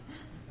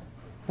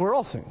 We're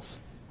all saints,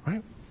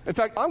 right? In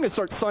fact, I'm going to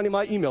start signing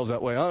my emails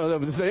that way. I don't know, that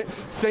was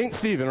Saint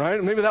Stephen,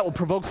 right? Maybe that will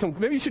provoke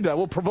maybe you should do that.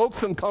 We'll provoke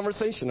some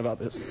conversation about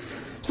this.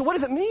 So what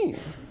does it mean?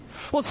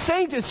 Well,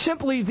 saint is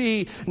simply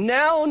the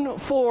noun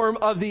form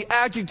of the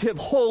adjective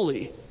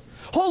holy.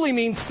 Holy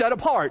means set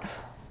apart.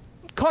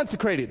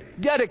 consecrated,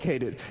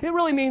 dedicated. It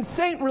really means,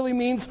 saint really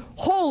means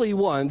holy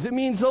ones. It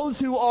means those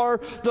who are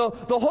the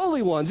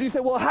holy ones. You say,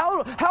 well,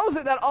 how is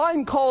it that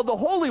I'm called the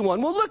holy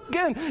one? Well, look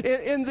again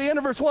in the end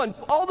of verse 1.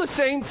 All the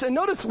saints, and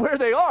notice where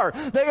they are.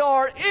 They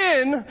are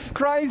in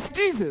Christ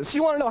Jesus.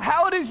 You want to know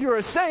how it is you're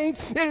a saint?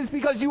 It is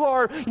because you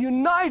are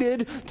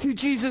united to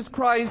Jesus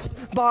Christ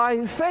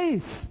by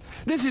faith.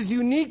 This is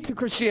unique to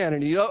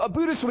Christianity. A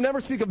Buddhist would never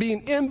speak of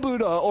being in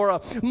Buddha, or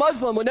a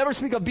Muslim would never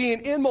speak of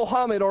being in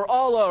Muhammad or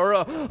Allah, or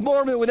a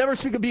Mormon would never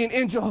speak of being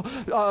in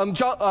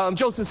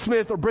Joseph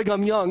Smith or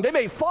Brigham Young. They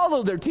may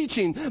follow their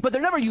teaching, but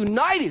they're never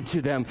united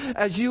to them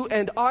as you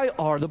and I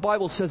are. The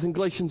Bible says in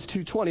Galatians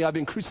 2:20, I've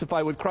been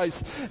crucified with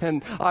Christ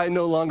and I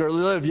no longer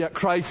live, yet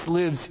Christ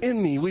lives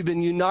in me. We've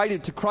been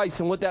united to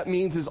Christ, and what that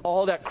means is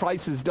all that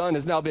Christ has done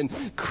has now been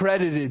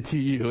credited to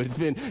you. It's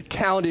been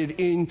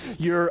counted in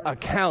your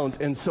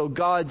account, and so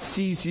God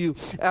sees you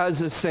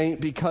as a saint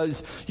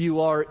because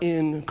you are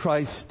in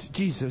Christ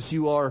Jesus.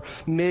 You are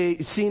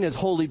seen as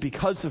holy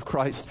because of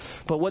Christ.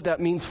 But what that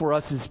means for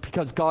us is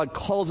because God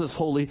calls us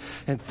holy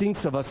and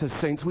thinks of us as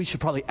saints, we should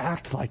probably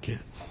act like it,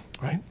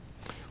 right?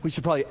 We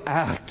should probably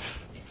act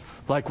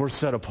like we're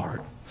set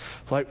apart,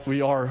 like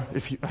we are,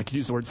 if I could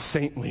use the word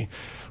saintly.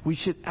 We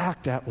should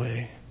act that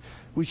way.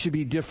 We should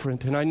be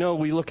different. And I know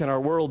we look in our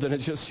world and it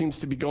just seems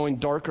to be going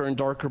darker and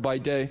darker by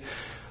day.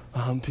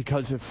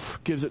 Because it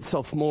gives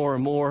itself more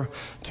and more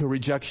to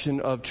rejection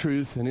of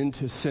truth and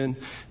into sin.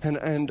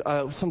 And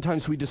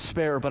sometimes we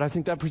despair, but I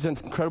think that presents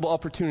incredible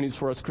opportunities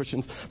for us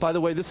Christians. By the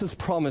way, this is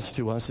promised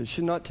to us. It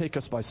should not take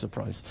us by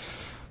surprise.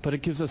 But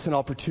it gives us an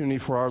opportunity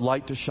for our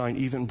light to shine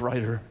even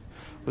brighter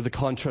with the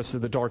contrast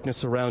of the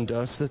darkness around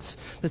us.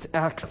 Let's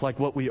act like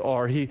what we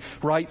are. He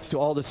writes to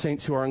all the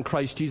saints who are in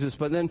Christ Jesus,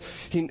 but then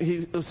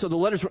so the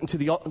letter's written to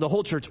the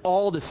whole church,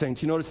 all the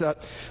saints. You notice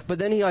that? But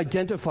then he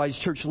identifies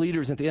church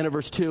leaders at the end of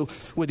verse 2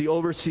 with the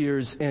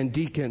overseers and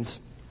deacons.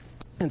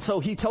 And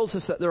so he tells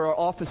us that there are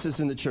offices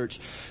in the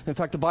church. In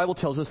fact, the Bible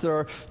tells us there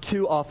are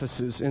two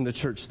offices in the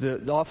church.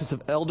 The office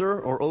of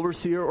elder or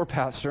overseer or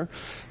pastor,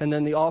 and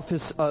then the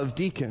office of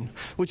deacon,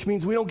 which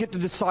means we don't get to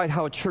decide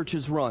how a church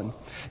is run.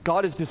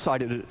 God has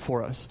decided it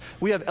for us.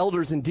 We have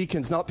elders and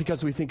deacons not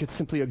because we think it's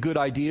simply a good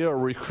idea or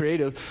we're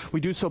creative. We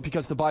do so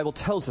because the Bible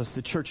tells us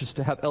the church is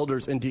to have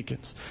elders and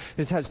deacons.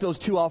 It has those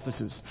two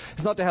offices.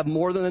 It's not to have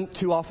more than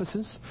two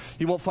offices.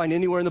 You won't find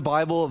anywhere in the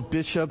Bible of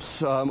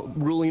bishops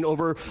ruling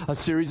over a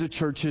series of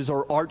churches,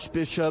 or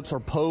archbishops or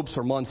popes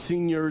or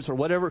monsignors or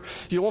whatever.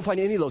 You won't find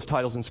any of those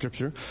titles in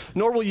Scripture.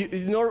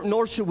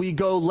 Nor should we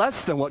go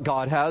less than what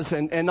God has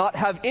and not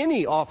have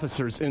any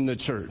officers in the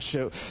church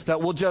that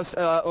will just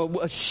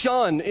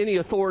shun any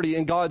authority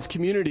in God's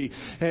community.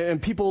 And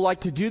people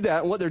like to do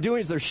that. And what they're doing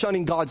is they're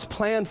shunning God's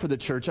plan for the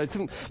church.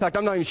 In fact,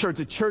 I'm not even sure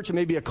it's a church. It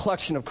may be a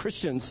collection of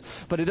Christians,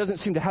 but it doesn't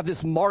seem to have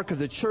this mark of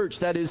the church.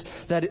 That is,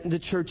 that the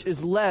church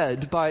is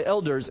led by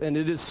elders and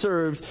it is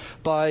served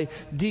by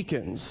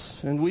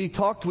deacons. And we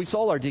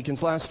saw our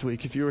deacons last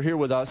week, if you were here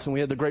with us, and we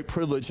had the great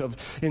privilege of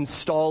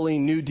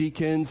installing new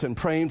deacons and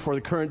praying for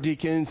the current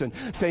deacons and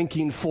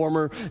thanking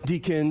former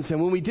deacons. And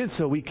when we did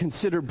so, we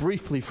considered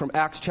briefly from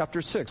Acts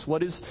chapter 6,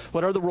 what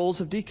are the roles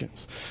of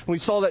deacons? And we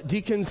saw that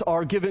deacons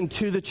are given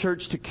to the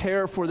church to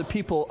care for the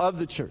people of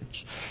the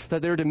church,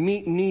 that they're to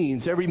meet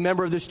needs. Every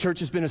member of this church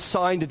has been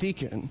assigned a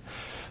deacon.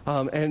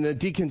 And the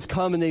deacons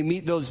come and they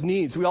meet those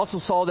needs. We also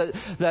saw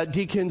that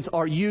deacons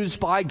are used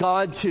by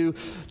God to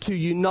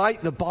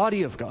unite the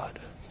body of God.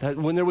 That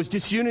when there was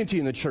disunity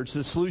in the church,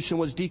 the solution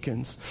was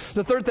deacons.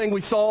 The third thing we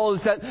saw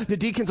is that the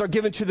deacons are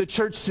given to the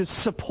church to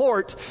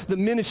support the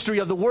ministry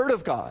of the Word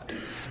of God.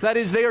 That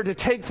is, they are to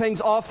take things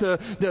off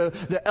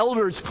the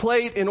elders'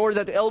 plate in order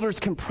that the elders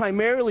can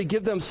primarily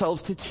give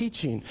themselves to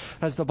teaching,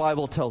 as the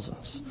Bible tells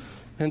us.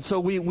 And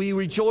so we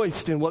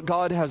rejoiced in what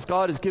God has.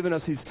 God has given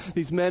us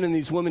these men and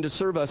these women to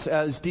serve us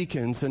as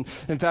deacons. And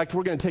in fact,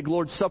 we're going to take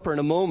Lord's Supper in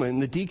a moment,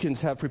 and the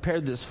deacons have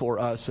prepared this for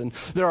us. And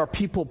there are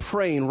people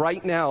praying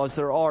right now, as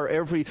there are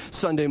every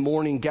Sunday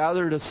morning,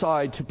 gathered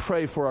aside to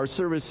pray for our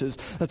services.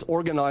 That's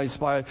organized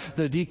by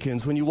the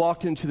deacons. When you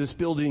walked into this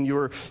building, you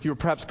were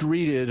perhaps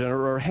greeted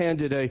or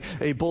handed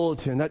a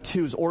bulletin. That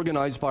too is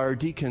organized by our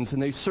deacons,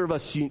 and they serve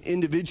us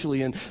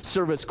individually and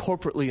serve us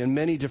corporately in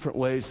many different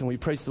ways, and we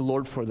praise the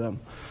Lord for them.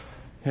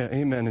 Yeah,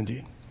 amen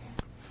indeed.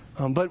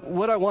 But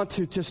what I want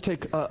to just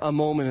take a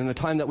moment in the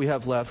time that we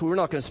have left, we're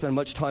not going to spend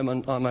much time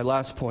on my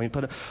last point,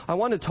 but I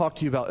want to talk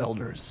to you about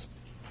elders.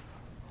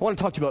 I want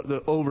to talk to you about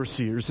the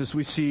overseers as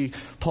we see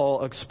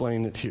Paul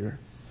explain it here.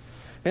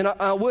 And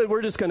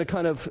we're just going to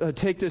kind of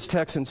take this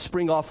text and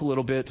spring off a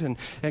little bit and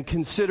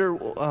consider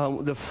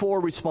the four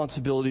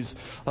responsibilities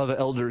of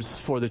elders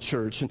for the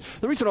church. And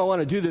the reason I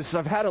want to do this is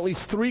I've had at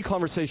least 3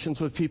 conversations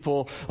with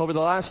people over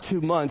the last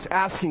 2 months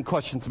asking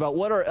questions about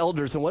what are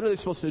elders and what are they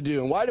supposed to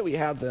do and why do we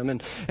have them.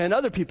 And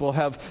other people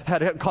have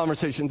had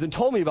conversations and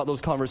told me about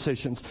those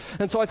conversations.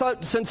 And so I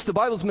thought, since the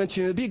Bible's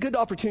mentioned, it'd be a good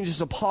opportunity just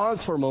to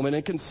pause for a moment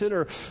and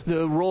consider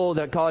the role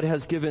that God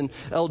has given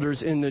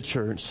elders in the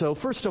church. So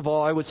first of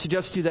all, I would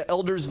suggest to you that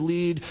elders elders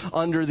lead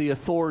under the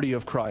authority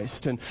of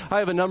Christ. And I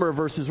have a number of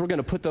verses. We're going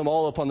to put them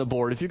all up on the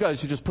board. If you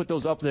guys could just put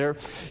those up there.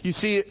 You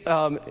see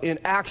in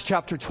Acts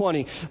chapter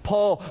 20,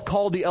 Paul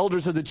called the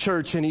elders of the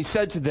church and he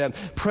said to them,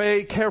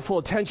 pay careful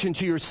attention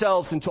to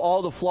yourselves and to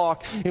all the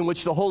flock in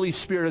which the Holy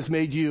Spirit has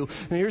made you.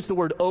 And here's the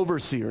word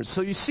overseers.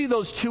 So you see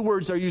those two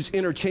words are used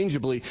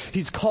interchangeably.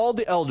 He's called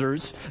the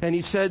elders and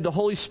he said the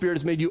Holy Spirit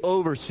has made you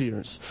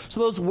overseers. So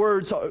those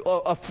words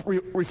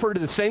refer to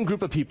the same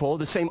group of people,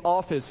 the same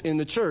office in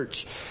the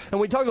church. And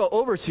when we talk about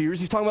overseers,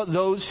 he's talking about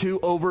those who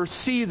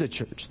oversee the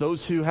church,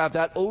 those who have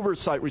that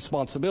oversight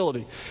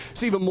responsibility.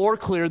 It's even more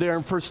clear there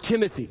in 1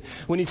 Timothy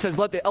when he says,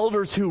 let the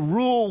elders who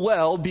rule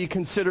well be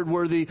considered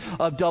worthy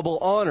of double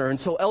honor. And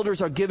so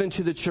elders are given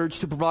to the church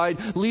to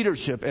provide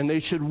leadership, and they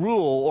should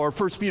rule. Or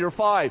 1 Peter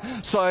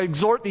 5, so I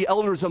exhort the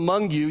elders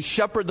among you,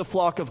 shepherd the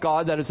flock of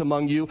God that is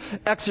among you,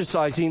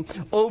 exercising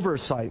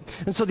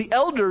oversight. And so the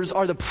elders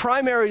are the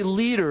primary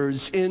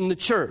leaders in the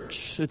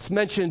church. It's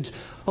mentioned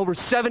over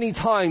 70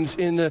 times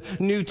in the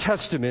New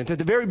Testament. At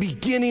the very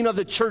beginning of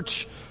the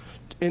church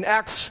in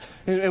Acts,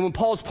 and when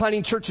Paul's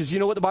planting churches, you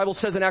know what the Bible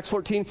says in Acts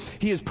 14?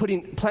 He is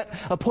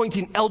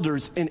appointing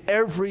elders in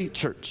every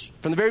church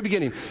from the very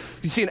beginning.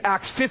 You see in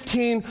Acts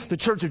 15, the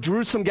church of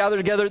Jerusalem gathered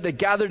together. They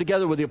gathered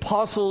together with the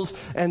apostles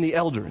and the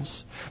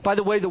elders. By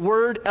the way, the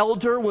word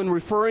elder, when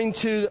referring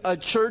to a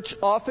church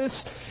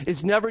office,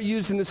 is never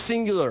used in the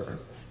singular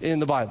in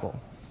the Bible,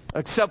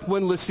 except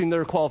when listing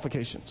their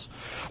qualifications.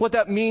 What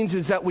that means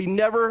is that we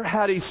never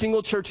had a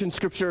single church in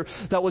Scripture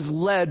that was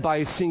led by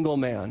a single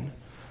man.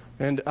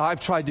 And I've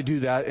tried to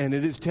do that, and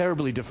it is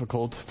terribly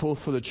difficult, both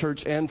for the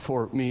church and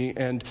for me,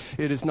 and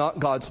it is not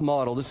God's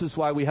model. This is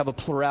why we have a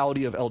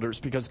plurality of elders,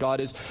 because God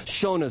has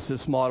shown us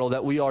this model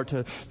that we are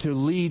to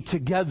lead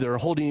together,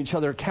 holding each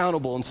other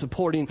accountable and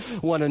supporting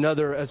one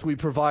another as we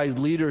provide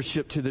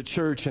leadership to the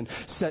church and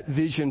set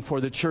vision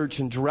for the church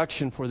and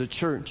direction for the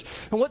church.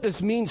 And what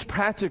this means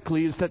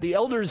practically is that the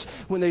elders,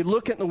 when they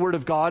look at the Word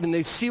of God and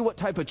they see what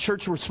type of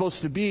church we're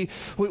supposed to be,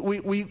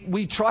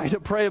 we try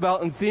to pray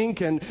about and think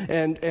and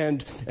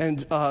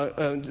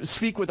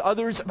speak with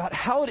others about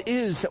how it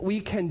is that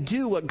we can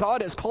do what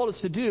God has called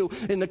us to do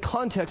in the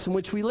context in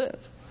which we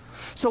live.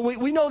 So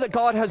we know that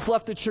God has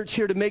left the church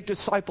here to make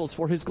disciples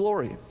for His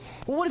glory.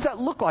 Well, what does that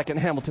look like in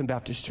Hamilton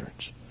Baptist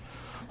Church?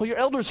 Well, your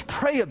elders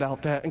pray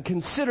about that and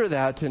consider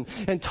that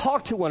and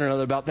talk to one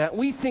another about that.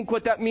 We think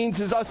what that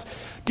means is us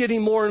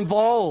getting more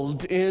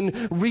involved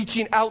in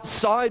reaching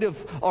outside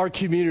of our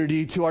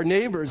community to our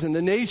neighbors and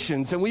the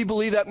nations. And we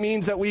believe that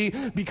means that we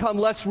become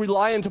less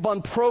reliant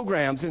upon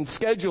programs and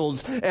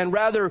schedules and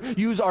rather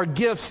use our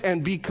gifts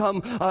and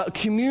become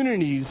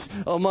communities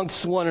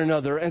amongst one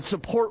another and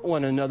support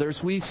one another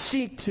as we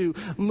seek to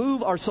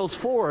move ourselves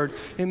forward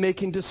in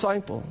making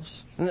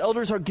disciples. And the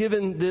elders are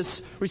given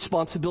this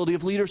responsibility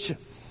of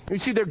leadership. You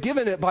see, they're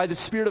given it by the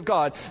Spirit of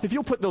God. If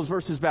you'll put those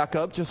verses back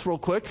up just real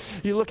quick.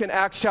 You look in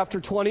Acts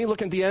chapter 20,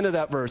 look at the end of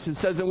that verse. It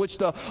says, in which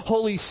the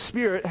Holy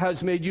Spirit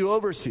has made you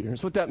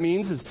overseers. What that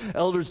means is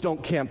elders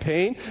don't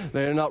campaign.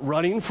 They're not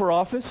running for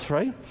office,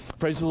 right?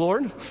 Praise the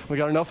Lord. We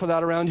got enough of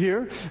that around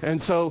here. And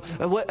so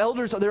what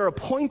elders, they're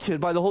appointed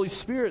by the Holy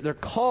Spirit. They're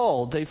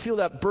called. They feel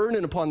that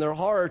burden upon their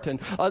heart, and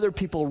other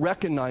people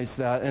recognize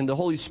that, and the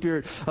Holy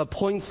Spirit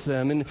appoints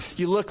them. And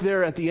you look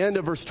there at the end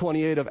of verse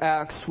 28 of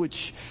Acts,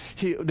 which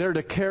they're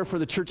to care for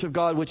the church of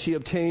God, which He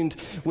obtained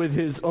with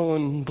His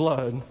own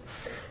blood.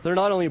 They're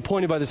not only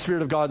appointed by the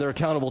Spirit of God, they're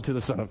accountable to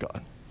the Son of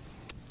God.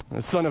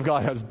 The Son of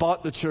God has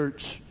bought the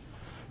church,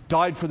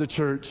 died for the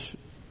church,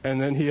 and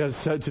then He has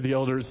said to the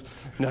elders,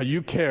 now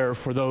you care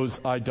for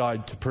those I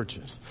died to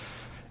purchase.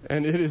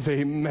 And it is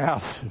a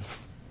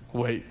massive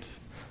weight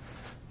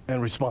and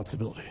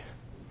responsibility.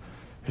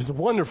 It's a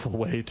wonderful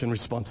weight and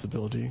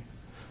responsibility,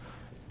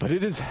 but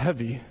it is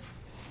heavy.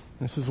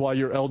 This is why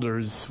your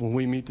elders, when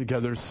we meet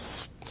together,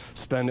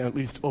 spend at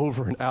least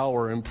over an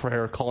hour in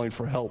prayer calling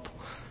for help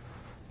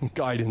and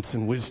guidance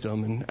and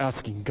wisdom and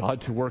asking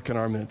God to work in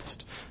our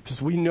midst.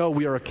 Because we know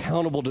we are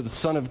accountable to the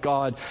Son of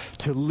God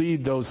to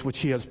lead those which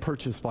He has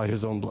purchased by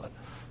His own blood.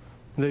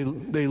 They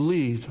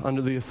lead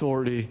under the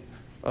authority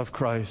of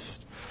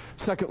Christ.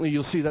 Secondly,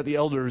 you'll see that the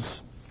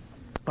elders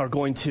are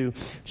going to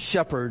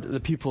shepherd the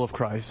people of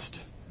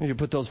Christ. You can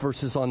put those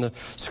verses on the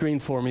screen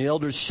for me.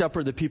 Elders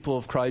shepherd the people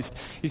of Christ.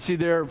 You see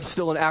there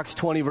still in Acts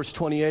 20, verse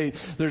 28,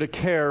 they're to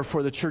care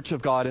for the church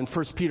of God. In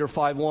 1 Peter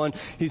 5:1,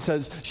 he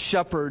says,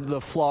 shepherd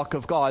the flock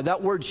of God.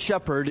 That word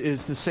shepherd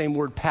is the same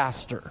word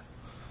pastor.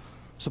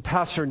 So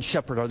pastor and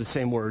shepherd are the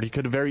same word. He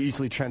could have very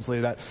easily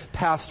translated that.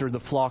 Pastor,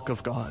 the flock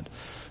of God.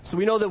 So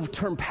we know the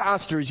term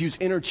pastor is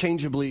used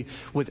interchangeably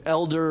with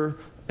elder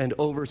and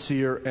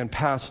overseer and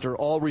pastor.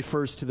 All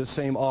refers to the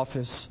same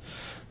office.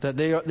 That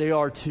they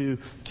are to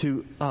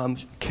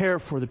care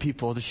for the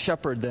people, to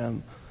shepherd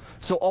them.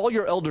 So all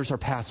your elders are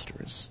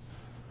pastors.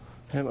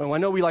 And I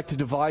know we like to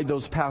divide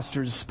those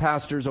pastors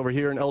over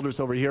here and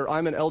elders over here.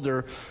 I'm an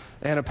elder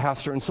and a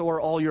pastor, and so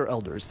are all your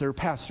elders. They're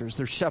pastors,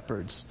 they're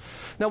shepherds.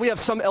 Now we have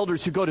some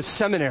elders who go to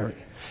seminary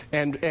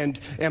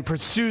and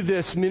pursue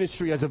this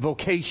ministry as a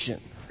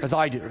vocation, as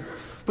I do.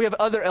 We have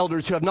other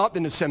elders who have not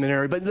been to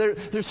seminary, but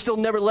they're still,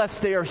 nevertheless,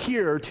 they are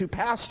here to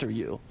pastor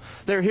you.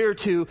 They're here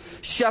to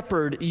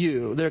shepherd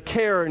you. They're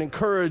care and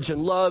encourage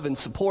and love and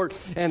support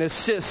and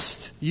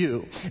assist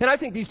you. And I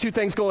think these two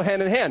things go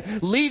hand in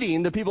hand.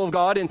 Leading the people of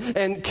God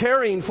and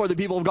caring for the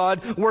people of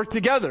God work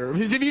together.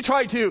 Because if you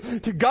try to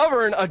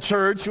govern a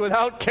church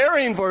without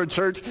caring for a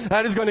church,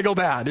 that is going to go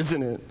bad,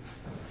 isn't it?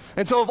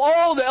 And so if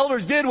all the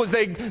elders did was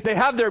they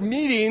have their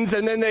meetings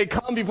and then they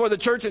come before the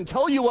church and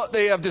tell you what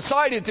they have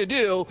decided to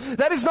do,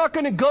 that is not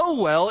going to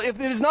go well if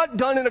it is not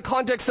done in a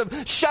context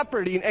of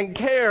shepherding and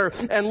care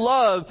and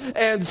love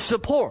and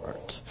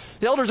support.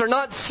 The elders are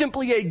not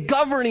simply a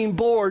governing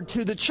board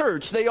to the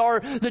church. They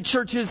are the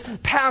church's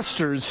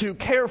pastors who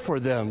care for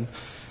them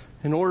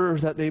in order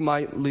that they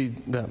might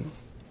lead them.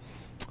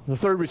 The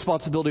third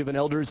responsibility of an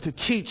elder is to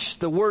teach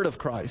the word of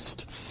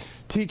Christ.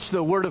 Teach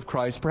the word of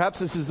Christ. Perhaps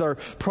this is our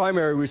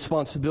primary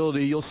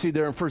responsibility. You'll see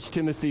there in 1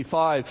 Timothy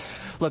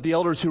 5, let the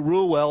elders who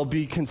rule well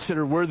be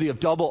considered worthy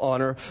of double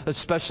honor,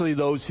 especially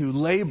those who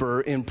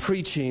labor in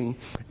preaching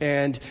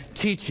and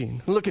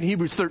teaching. Look at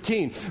Hebrews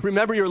 13.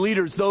 Remember your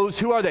leaders. Those,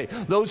 who are they?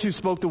 Those who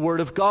spoke the word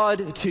of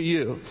God to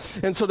you.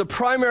 And so the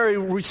primary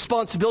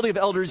responsibility of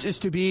elders is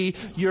to be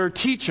your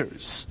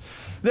teachers.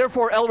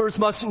 Therefore, elders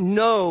must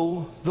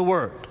know the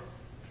word.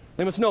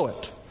 They must know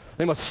it.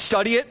 They must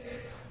study it.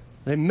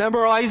 They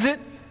memorize it.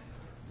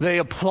 They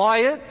apply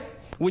it.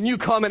 When you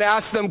come and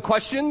ask them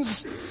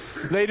questions,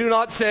 they do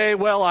not say,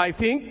 well, I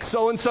think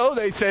so-and-so.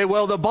 They say,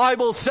 well, the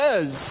Bible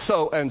says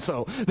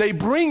so-and-so. They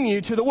bring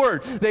you to the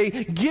Word. They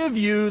give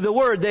you the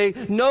Word. They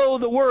know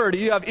the Word.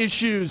 You have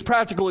issues,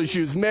 practical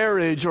issues,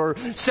 marriage or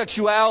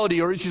sexuality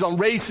or issues on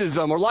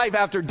racism or life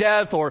after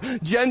death or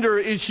gender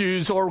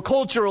issues or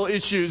cultural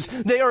issues.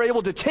 They are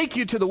able to take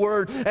you to the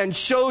Word and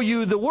show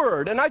you the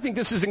Word. And I think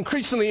this is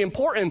increasingly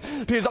important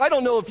because I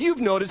don't know if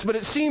you've noticed, but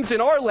it seems in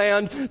our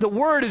land, the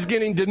Word is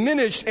getting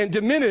diminished and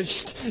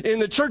diminished in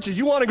the churches.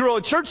 You want to grow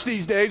a church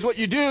these days, what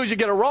you do is you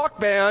get a rock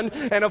band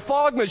and a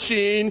fog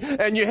machine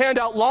and you hand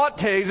out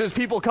lattes as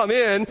people come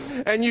in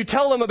and you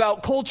tell them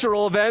about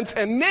cultural events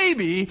and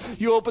maybe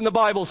you open the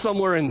Bible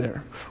somewhere in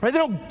there. Right? They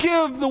don't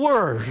give the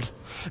word.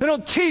 They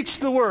don't teach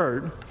the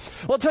word.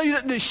 Well, I'll tell you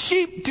that the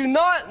sheep do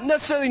not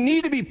necessarily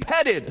need to be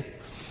petted.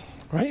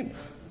 Right?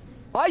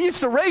 I used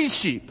to raise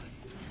sheep.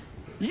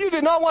 You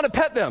did not want to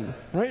pet them.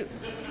 Right?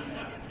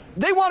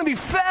 They want to be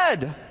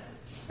fed.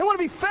 They want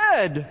to be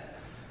fed.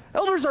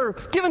 Elders are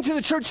given to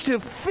the church to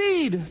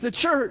feed the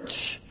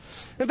church.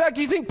 In fact,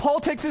 do you think Paul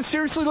takes this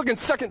seriously? Look in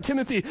 2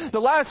 Timothy, the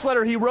last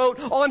letter he wrote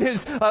on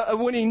his,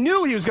 when he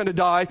knew he was going to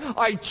die.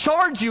 I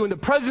charge you in the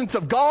presence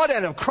of God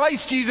and of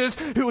Christ Jesus,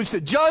 who is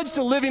to judge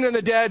the living and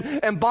the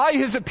dead, and by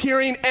his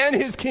appearing and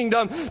his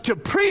kingdom, to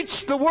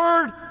preach the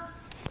word.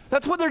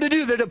 That's what they're to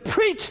do. They're to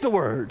preach the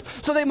word.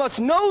 So they must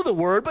know the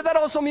word, but that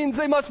also means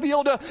they must be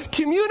able to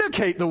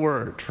communicate the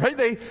word, right?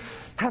 They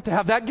have to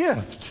have that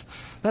gift,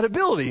 that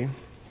ability.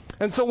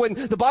 And so when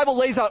the Bible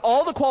lays out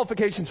all the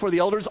qualifications for the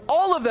elders,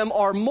 all of them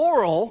are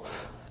moral,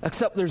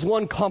 except there's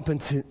one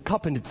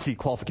competency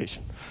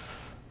qualification.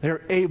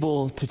 They're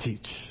able to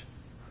teach.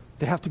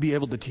 They have to be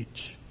able to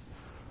teach.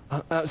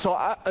 So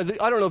I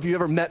don't know if you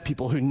ever met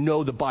people who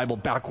know the Bible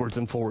backwards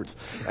and forwards.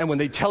 And when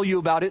they tell you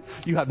about it,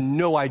 you have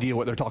no idea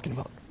what they're talking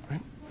about.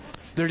 Right?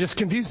 They're just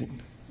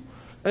confusing.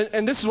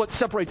 And this is what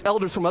separates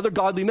elders from other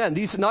godly men.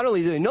 These, not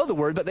only do they know the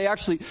word, but they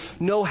actually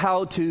know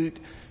how to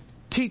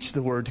teach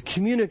the word, to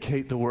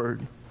communicate the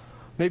word.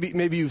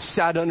 Maybe you've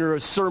sat under a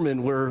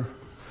sermon where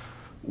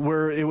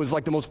it was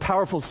like the most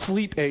powerful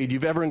sleep aid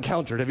you've ever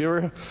encountered. Have you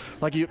ever,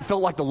 like you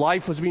felt like the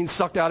life was being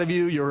sucked out of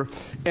you? You're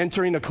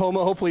entering a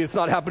coma. Hopefully it's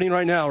not happening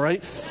right now,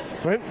 right?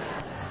 Right?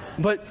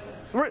 But,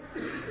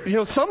 you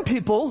know, some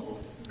people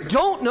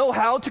don't know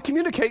how to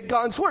communicate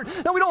God's word.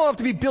 Now, we don't have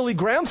to be Billy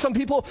Graham. Some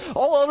people,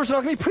 all elders are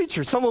not going to be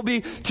preachers. Some will be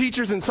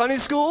teachers in Sunday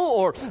school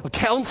or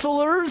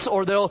counselors,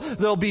 or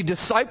they'll be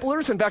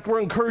disciplers. In fact,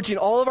 we're encouraging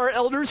all of our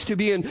elders to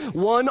be in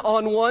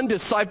one-on-one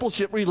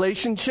discipleship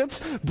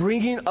relationships,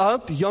 bringing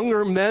up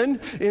younger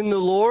men in the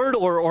Lord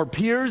or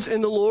peers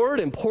in the Lord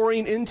and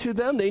pouring into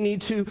them. They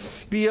need to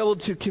be able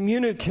to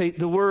communicate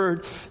the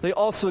word. They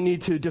also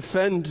need to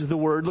defend the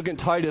word. Look at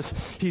Titus.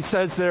 He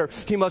says there,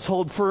 he must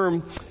hold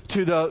firm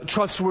to the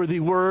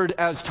trustworthy word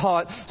as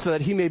taught, so that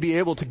he may be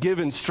able to give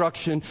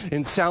instruction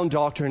in sound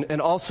doctrine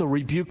and also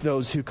rebuke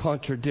those who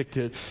contradict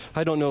it.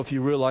 I don't know if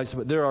you realize it,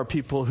 but there are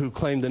people who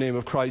claim the name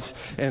of Christ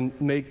and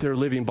make their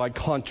living by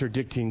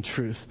contradicting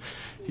truth.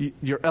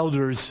 Your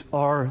elders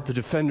are the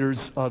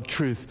defenders of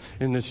truth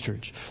in this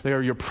church. They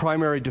are your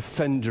primary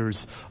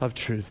defenders of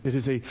truth. It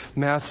is a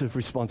massive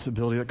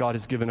responsibility that God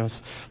has given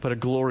us, but a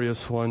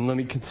glorious one. Let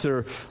me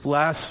consider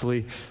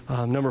lastly,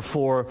 number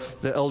 4,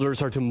 the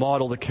elders are to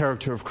model the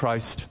character of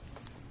Christ.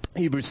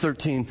 Hebrews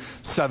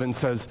 13:7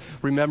 says,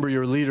 remember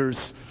your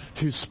leaders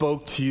who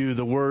spoke to you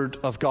the word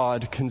of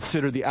God.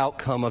 Consider the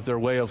outcome of their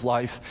way of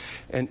life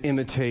and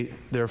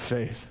imitate their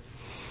faith.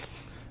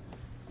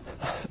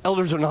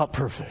 Elders are not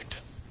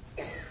perfect.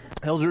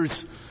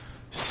 Elders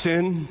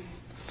sin.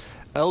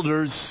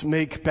 Elders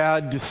make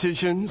bad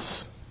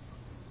decisions.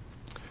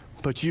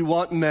 but you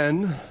want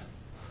men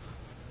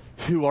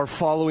who are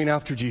following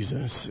after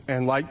Jesus.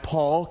 And like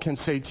Paul can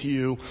say to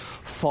you,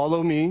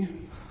 follow me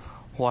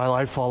while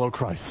I follow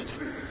Christ.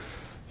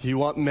 You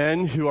want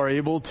men who are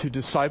able to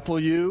disciple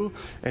you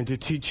and to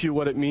teach you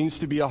what it means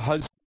to be a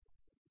husband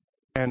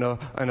and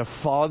a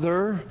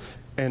father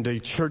and a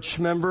church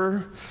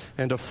member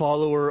and a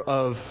follower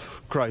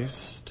of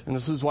Christ. And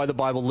this is why the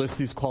Bible lists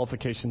these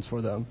qualifications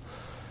for them.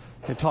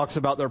 It talks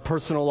about their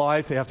personal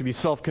life. They have to be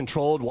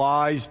self-controlled,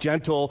 wise,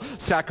 gentle,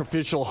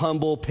 sacrificial,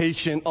 humble,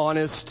 patient,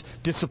 honest,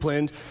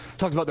 disciplined. It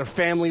talks about their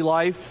family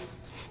life.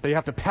 They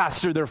have to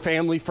pastor their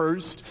family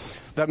first.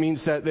 That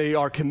means that they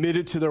are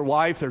committed to their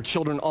wife. Their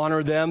children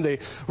honor them.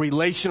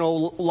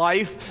 Relational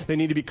life, they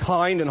need to be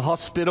kind and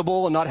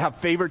hospitable and not have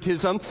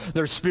favoritism.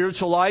 Their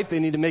spiritual life, they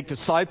need to make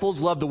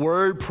disciples, love the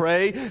word,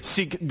 pray,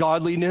 seek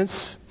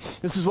godliness.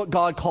 This is what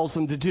God calls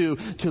them to do,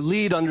 to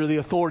lead under the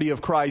authority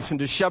of Christ and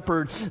to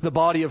shepherd the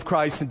body of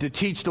Christ and to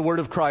teach the word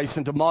of Christ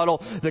and to model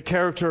the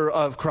character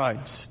of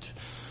Christ.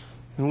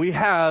 And we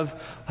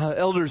have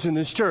elders in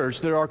this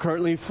church. There are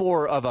currently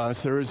 4 of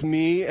us. There is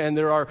me and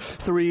there are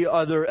 3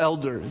 other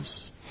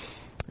elders.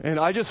 And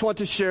I just want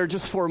to share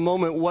just for a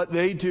moment what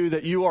they do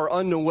that you are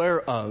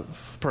unaware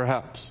of,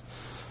 perhaps.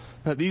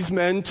 That these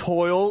men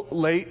toil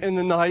late in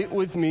the night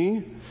with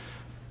me,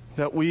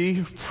 that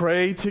we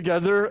pray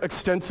together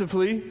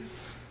extensively.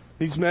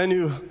 These men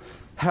who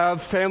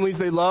have families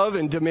they love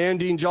and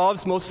demanding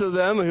jobs, most of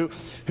them who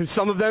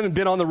some of them have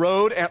been on the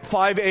road at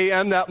 5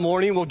 a.m. that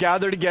morning, will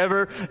gather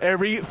together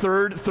every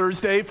third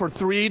Thursday for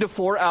 3 to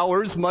 4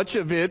 hours, much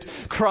of it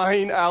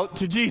crying out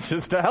to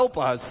Jesus to help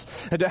us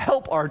and to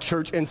help our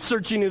church and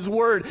searching his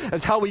word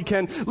as how we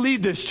can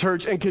lead this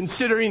church and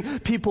considering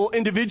people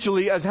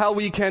individually as how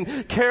we can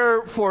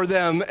care for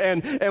them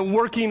and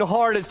working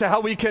hard as to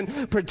how we can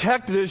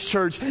protect this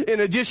church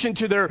in addition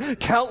to their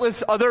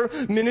countless other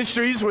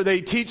ministries where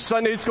they teach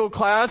Sunday school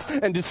class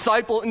and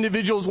disciple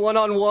individuals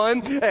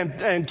one-on-one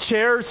and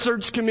chair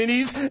search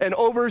committees and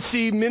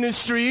oversee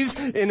ministries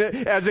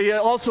as they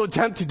also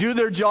attempt to do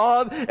their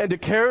job and to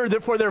care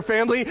for their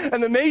family.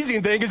 And the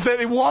amazing thing is that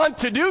they want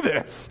to do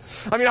this.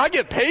 I mean, I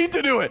get paid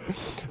to do it.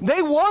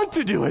 They want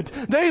to do it.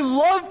 They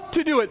love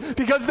to do it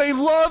because they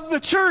love the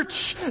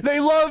church.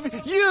 They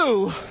love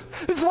you.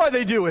 This is why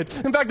they do it.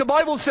 In fact, the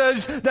Bible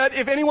says that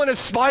if anyone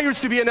aspires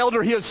to be an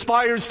elder, he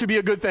aspires to be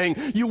a good thing.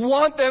 You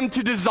want them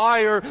to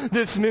desire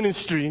this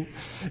ministry.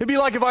 It'd be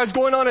like if I was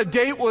going on a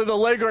date with a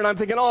legger and I'm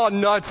thinking, oh,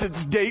 nuts,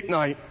 it's date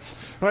night.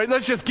 Right?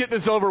 Let's just get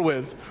this over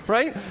with.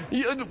 Right?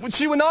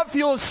 She would not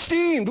feel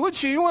esteemed, would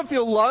she? You wouldn't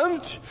feel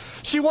loved.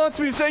 She wants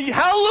me to say,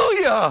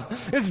 hallelujah,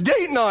 it's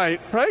date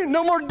night. Right?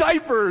 No more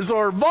diapers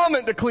or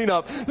vomit to clean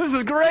up. This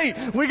is great.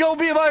 We go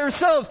be by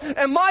ourselves.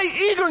 And my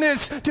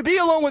eagerness to be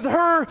alone with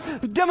her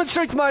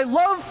demonstrates my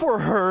love for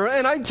her.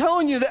 And I'm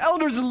telling you, the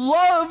elders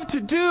love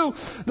to do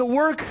the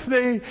work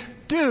they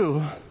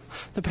do.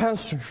 The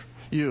pastor,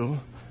 you,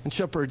 and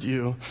shepherd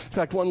you. In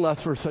fact, one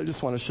last verse I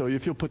just want to show you.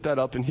 If you'll put that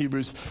up in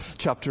Hebrews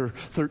chapter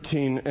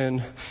 13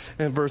 and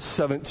verse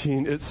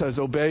 17, it says,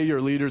 obey your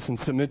leaders and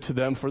submit to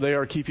them, for they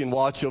are keeping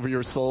watch over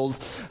your souls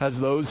as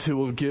those who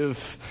will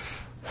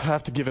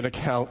have to give an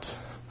account.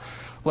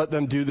 Let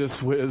them do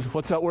this with,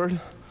 what's that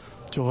word?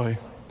 Joy.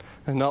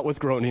 And not with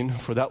groaning,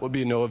 for that would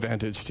be no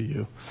advantage to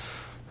you.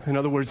 In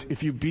other words,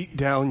 if you beat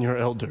down your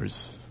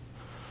elders,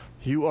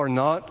 you are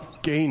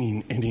not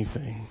gaining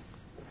anything.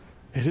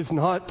 It is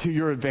not to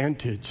your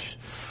advantage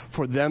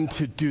for them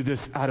to do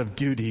this out of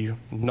duty,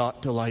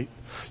 not delight.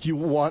 You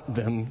want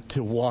them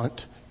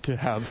to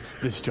have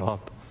this job.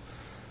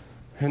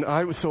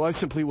 And so I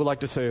simply would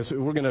like to say, as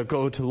we're going to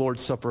go to the Lord's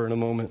Supper in a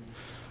moment,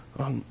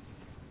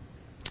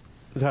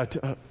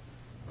 that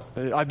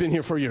I've been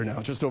here for a year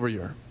now, just over a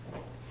year.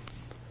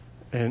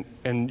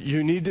 And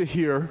you need to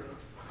hear,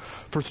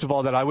 first of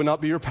all, that I would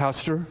not be your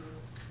pastor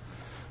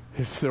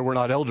if there were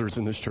not elders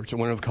in this church. I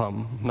wouldn't have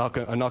come.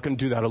 I'm not going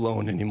to do that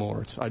alone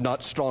anymore. I'm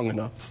not strong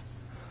enough.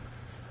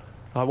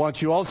 I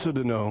want you also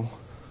to know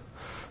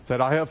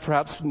that I have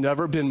perhaps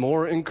never been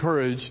more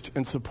encouraged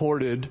and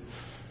supported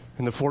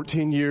in the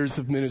 14 years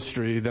of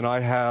ministry than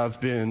I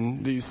have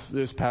been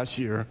this past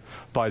year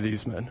by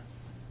these men.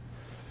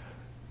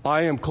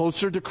 I am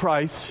closer to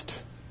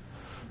Christ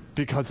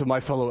because of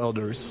my fellow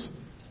elders.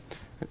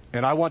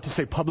 And I want to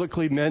say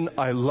publicly, men,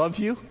 I love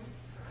you,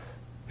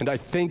 and I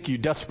thank you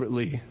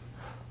desperately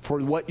for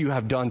what you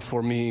have done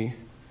for me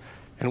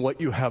and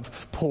what you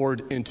have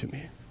poured into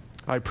me.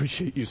 I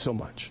appreciate you so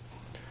much.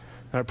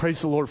 And I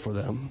praise the Lord for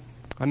them.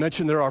 I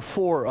mentioned there are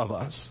 4 of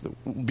us.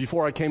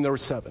 Before I came, there were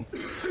 7.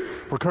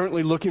 We're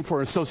currently looking for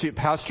an associate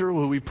pastor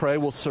who we pray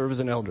will serve as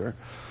an elder,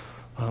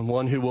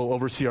 one who will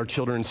oversee our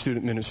children and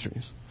student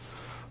ministries.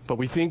 But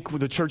we think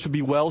the church would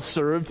be well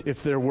served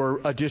if there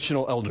were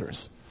additional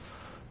elders.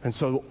 And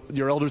so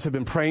your elders have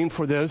been praying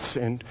for this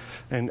and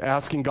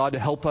asking God to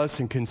help us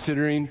and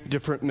considering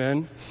different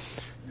men.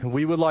 And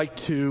we would like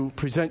to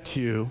present to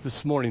you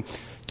this morning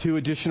 2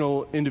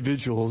 additional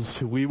individuals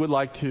who we would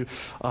like to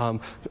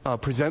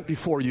present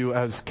before you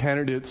as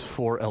candidates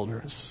for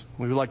elders.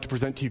 We would like to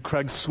present to you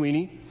Craig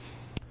Sweeney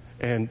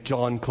and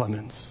John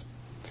Clemens.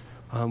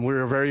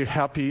 We're very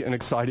happy and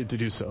excited to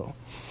do so.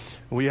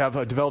 We have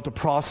developed a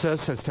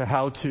process as to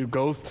how to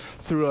go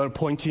through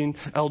appointing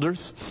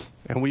elders,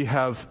 and we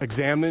have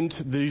examined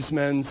these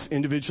men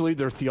individually,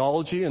 their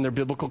theology and their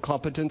biblical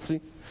competency.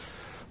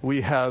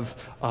 We have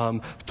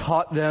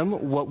taught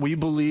them what we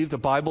believe the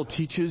Bible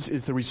teaches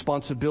is the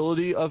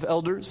responsibility of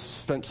elders,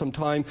 spent some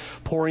time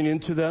pouring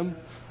into them,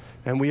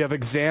 and we have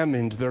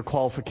examined their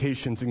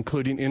qualifications,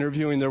 including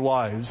interviewing their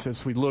wives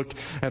as we look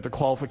at the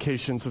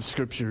qualifications of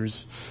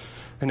Scriptures.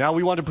 And now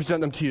we want to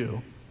present them to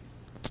you.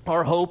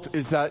 Our hope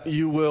is that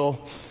you will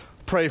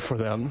pray for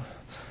them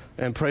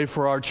and pray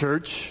for our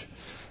church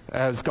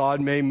as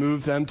God may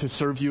move them to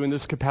serve you in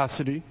this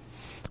capacity.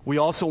 We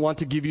also want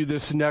to give you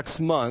this next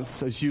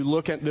month as you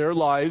look at their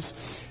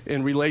lives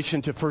in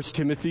relation to 1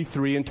 Timothy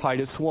 3 and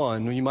Titus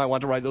 1. You might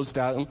want to write those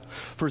down.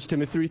 1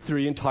 Timothy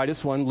 3 and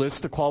Titus 1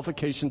 list the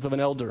qualifications of an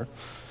elder.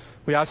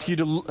 We ask you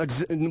to,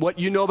 what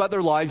you know about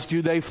their lives,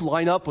 do they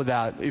line up with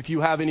that? If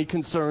you have any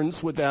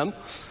concerns with them,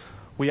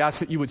 we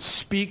ask that you would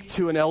speak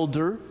to an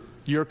elder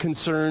your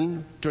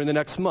concern during the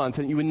next month,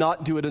 and you would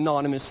not do it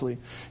anonymously.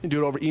 You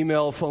do it over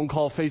email, phone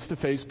call,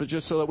 face-to-face, but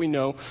just so that we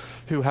know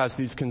who has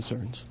these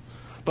concerns.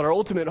 But our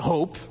ultimate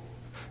hope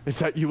is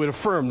that you would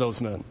affirm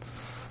those men.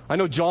 I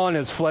know John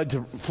has fled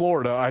to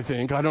Florida, I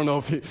think. I don't know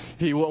if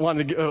he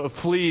wanted to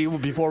flee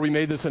before we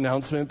made this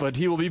announcement, but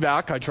he will be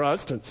back, I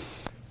trust. And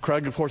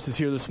Craig, of course, is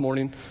here this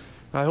morning.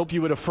 I hope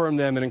you would affirm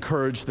them and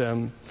encourage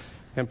them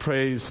and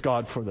praise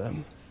God for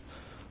them.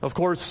 Of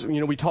course,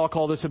 we talk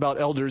all this about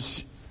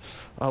elders.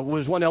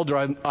 There's one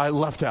elder I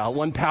left out,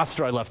 one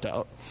pastor I left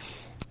out.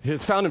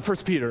 It's found in 1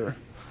 Peter.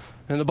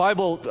 And the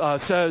Bible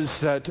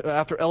says that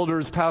after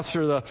elders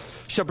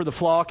shepherd the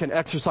flock and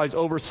exercise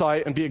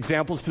oversight and be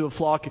examples to the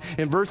flock,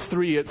 in verse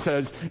 3 it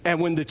says,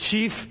 and when the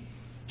chief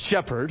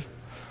shepherd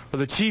or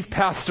the chief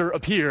pastor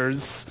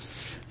appears,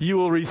 you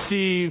will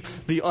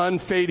receive the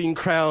unfading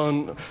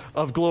crown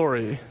of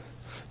glory.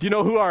 Do you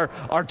know who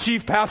our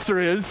chief pastor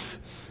is?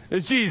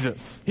 It's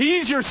Jesus.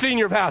 He's your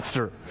senior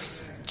pastor.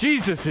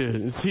 Jesus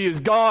is. He is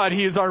God.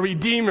 He is our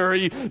Redeemer.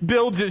 He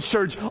builds His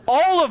church.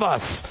 All of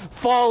us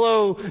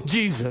follow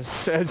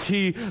Jesus as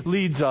He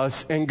leads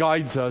us and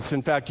guides us.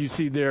 In fact, you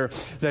see there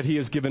that He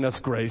has given us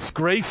grace.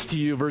 Grace to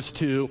you, verse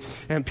 2,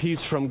 and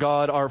peace from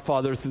God our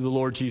Father through the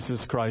Lord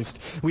Jesus Christ.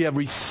 We have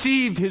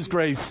received His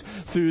grace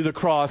through the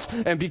cross.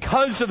 And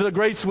because of the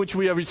grace which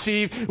we have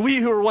received, we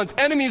who were once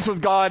enemies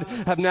with God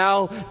have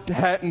now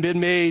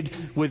been made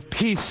with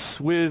peace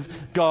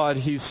with God.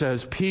 He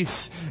says,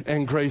 peace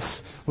and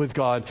grace with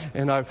God.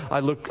 And I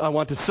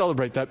want to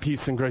celebrate that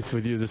peace and grace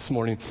with you this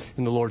morning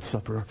in the Lord's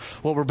Supper.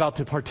 What we're about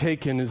to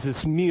partake in is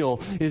this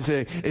meal is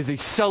a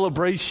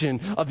celebration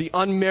of the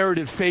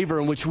unmerited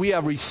favor in which we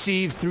have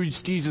received through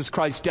Jesus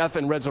Christ's death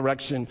and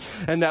resurrection,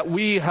 and that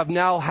we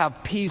now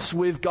have peace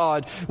with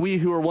God. We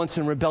who were once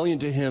in rebellion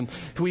to Him,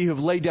 we who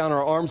have laid down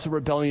our arms of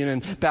rebellion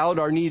and bowed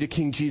our knee to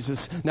King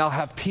Jesus, now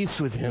have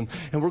peace with Him.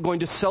 And we're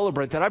going to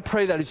celebrate that. I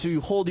pray that as you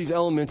hold these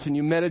elements and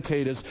you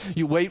meditate, as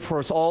you wait for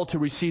us all to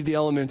receive the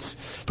elements,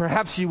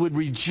 perhaps you would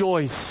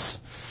rejoice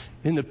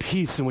in the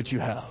peace in which you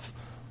have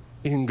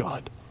in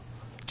God.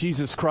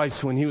 Jesus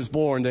Christ, when He was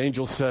born, the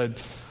angel said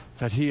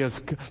that He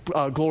has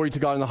glory to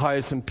God in the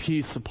highest and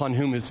peace upon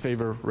whom His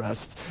favor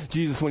rests.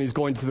 Jesus, when He's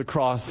going to the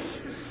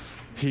cross,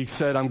 He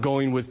said, I'm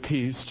going with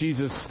peace.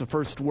 Jesus, the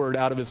first word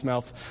out of His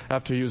mouth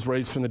after He was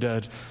raised from the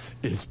dead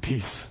is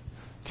peace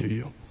to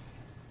you.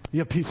 You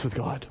have peace with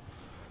God.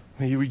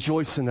 May you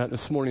rejoice in that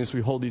this morning as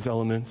we hold these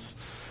elements.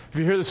 If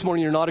you're here this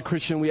morning, you're not a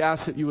Christian, we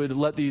ask that you would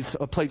let these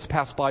plates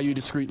pass by you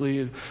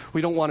discreetly. We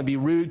don't want to be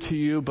rude to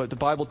you, but the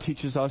Bible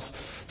teaches us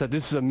that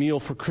this is a meal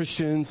for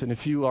Christians, and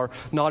if you are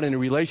not in a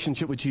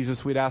relationship with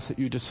Jesus, we'd ask that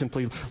you just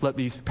simply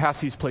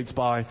pass these plates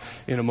by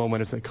in a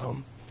moment as they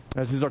come.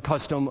 As is our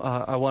custom,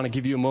 I want to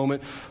give you a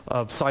moment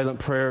of silent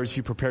prayer as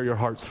you prepare your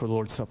hearts for the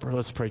Lord's Supper.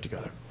 Let's pray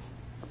together.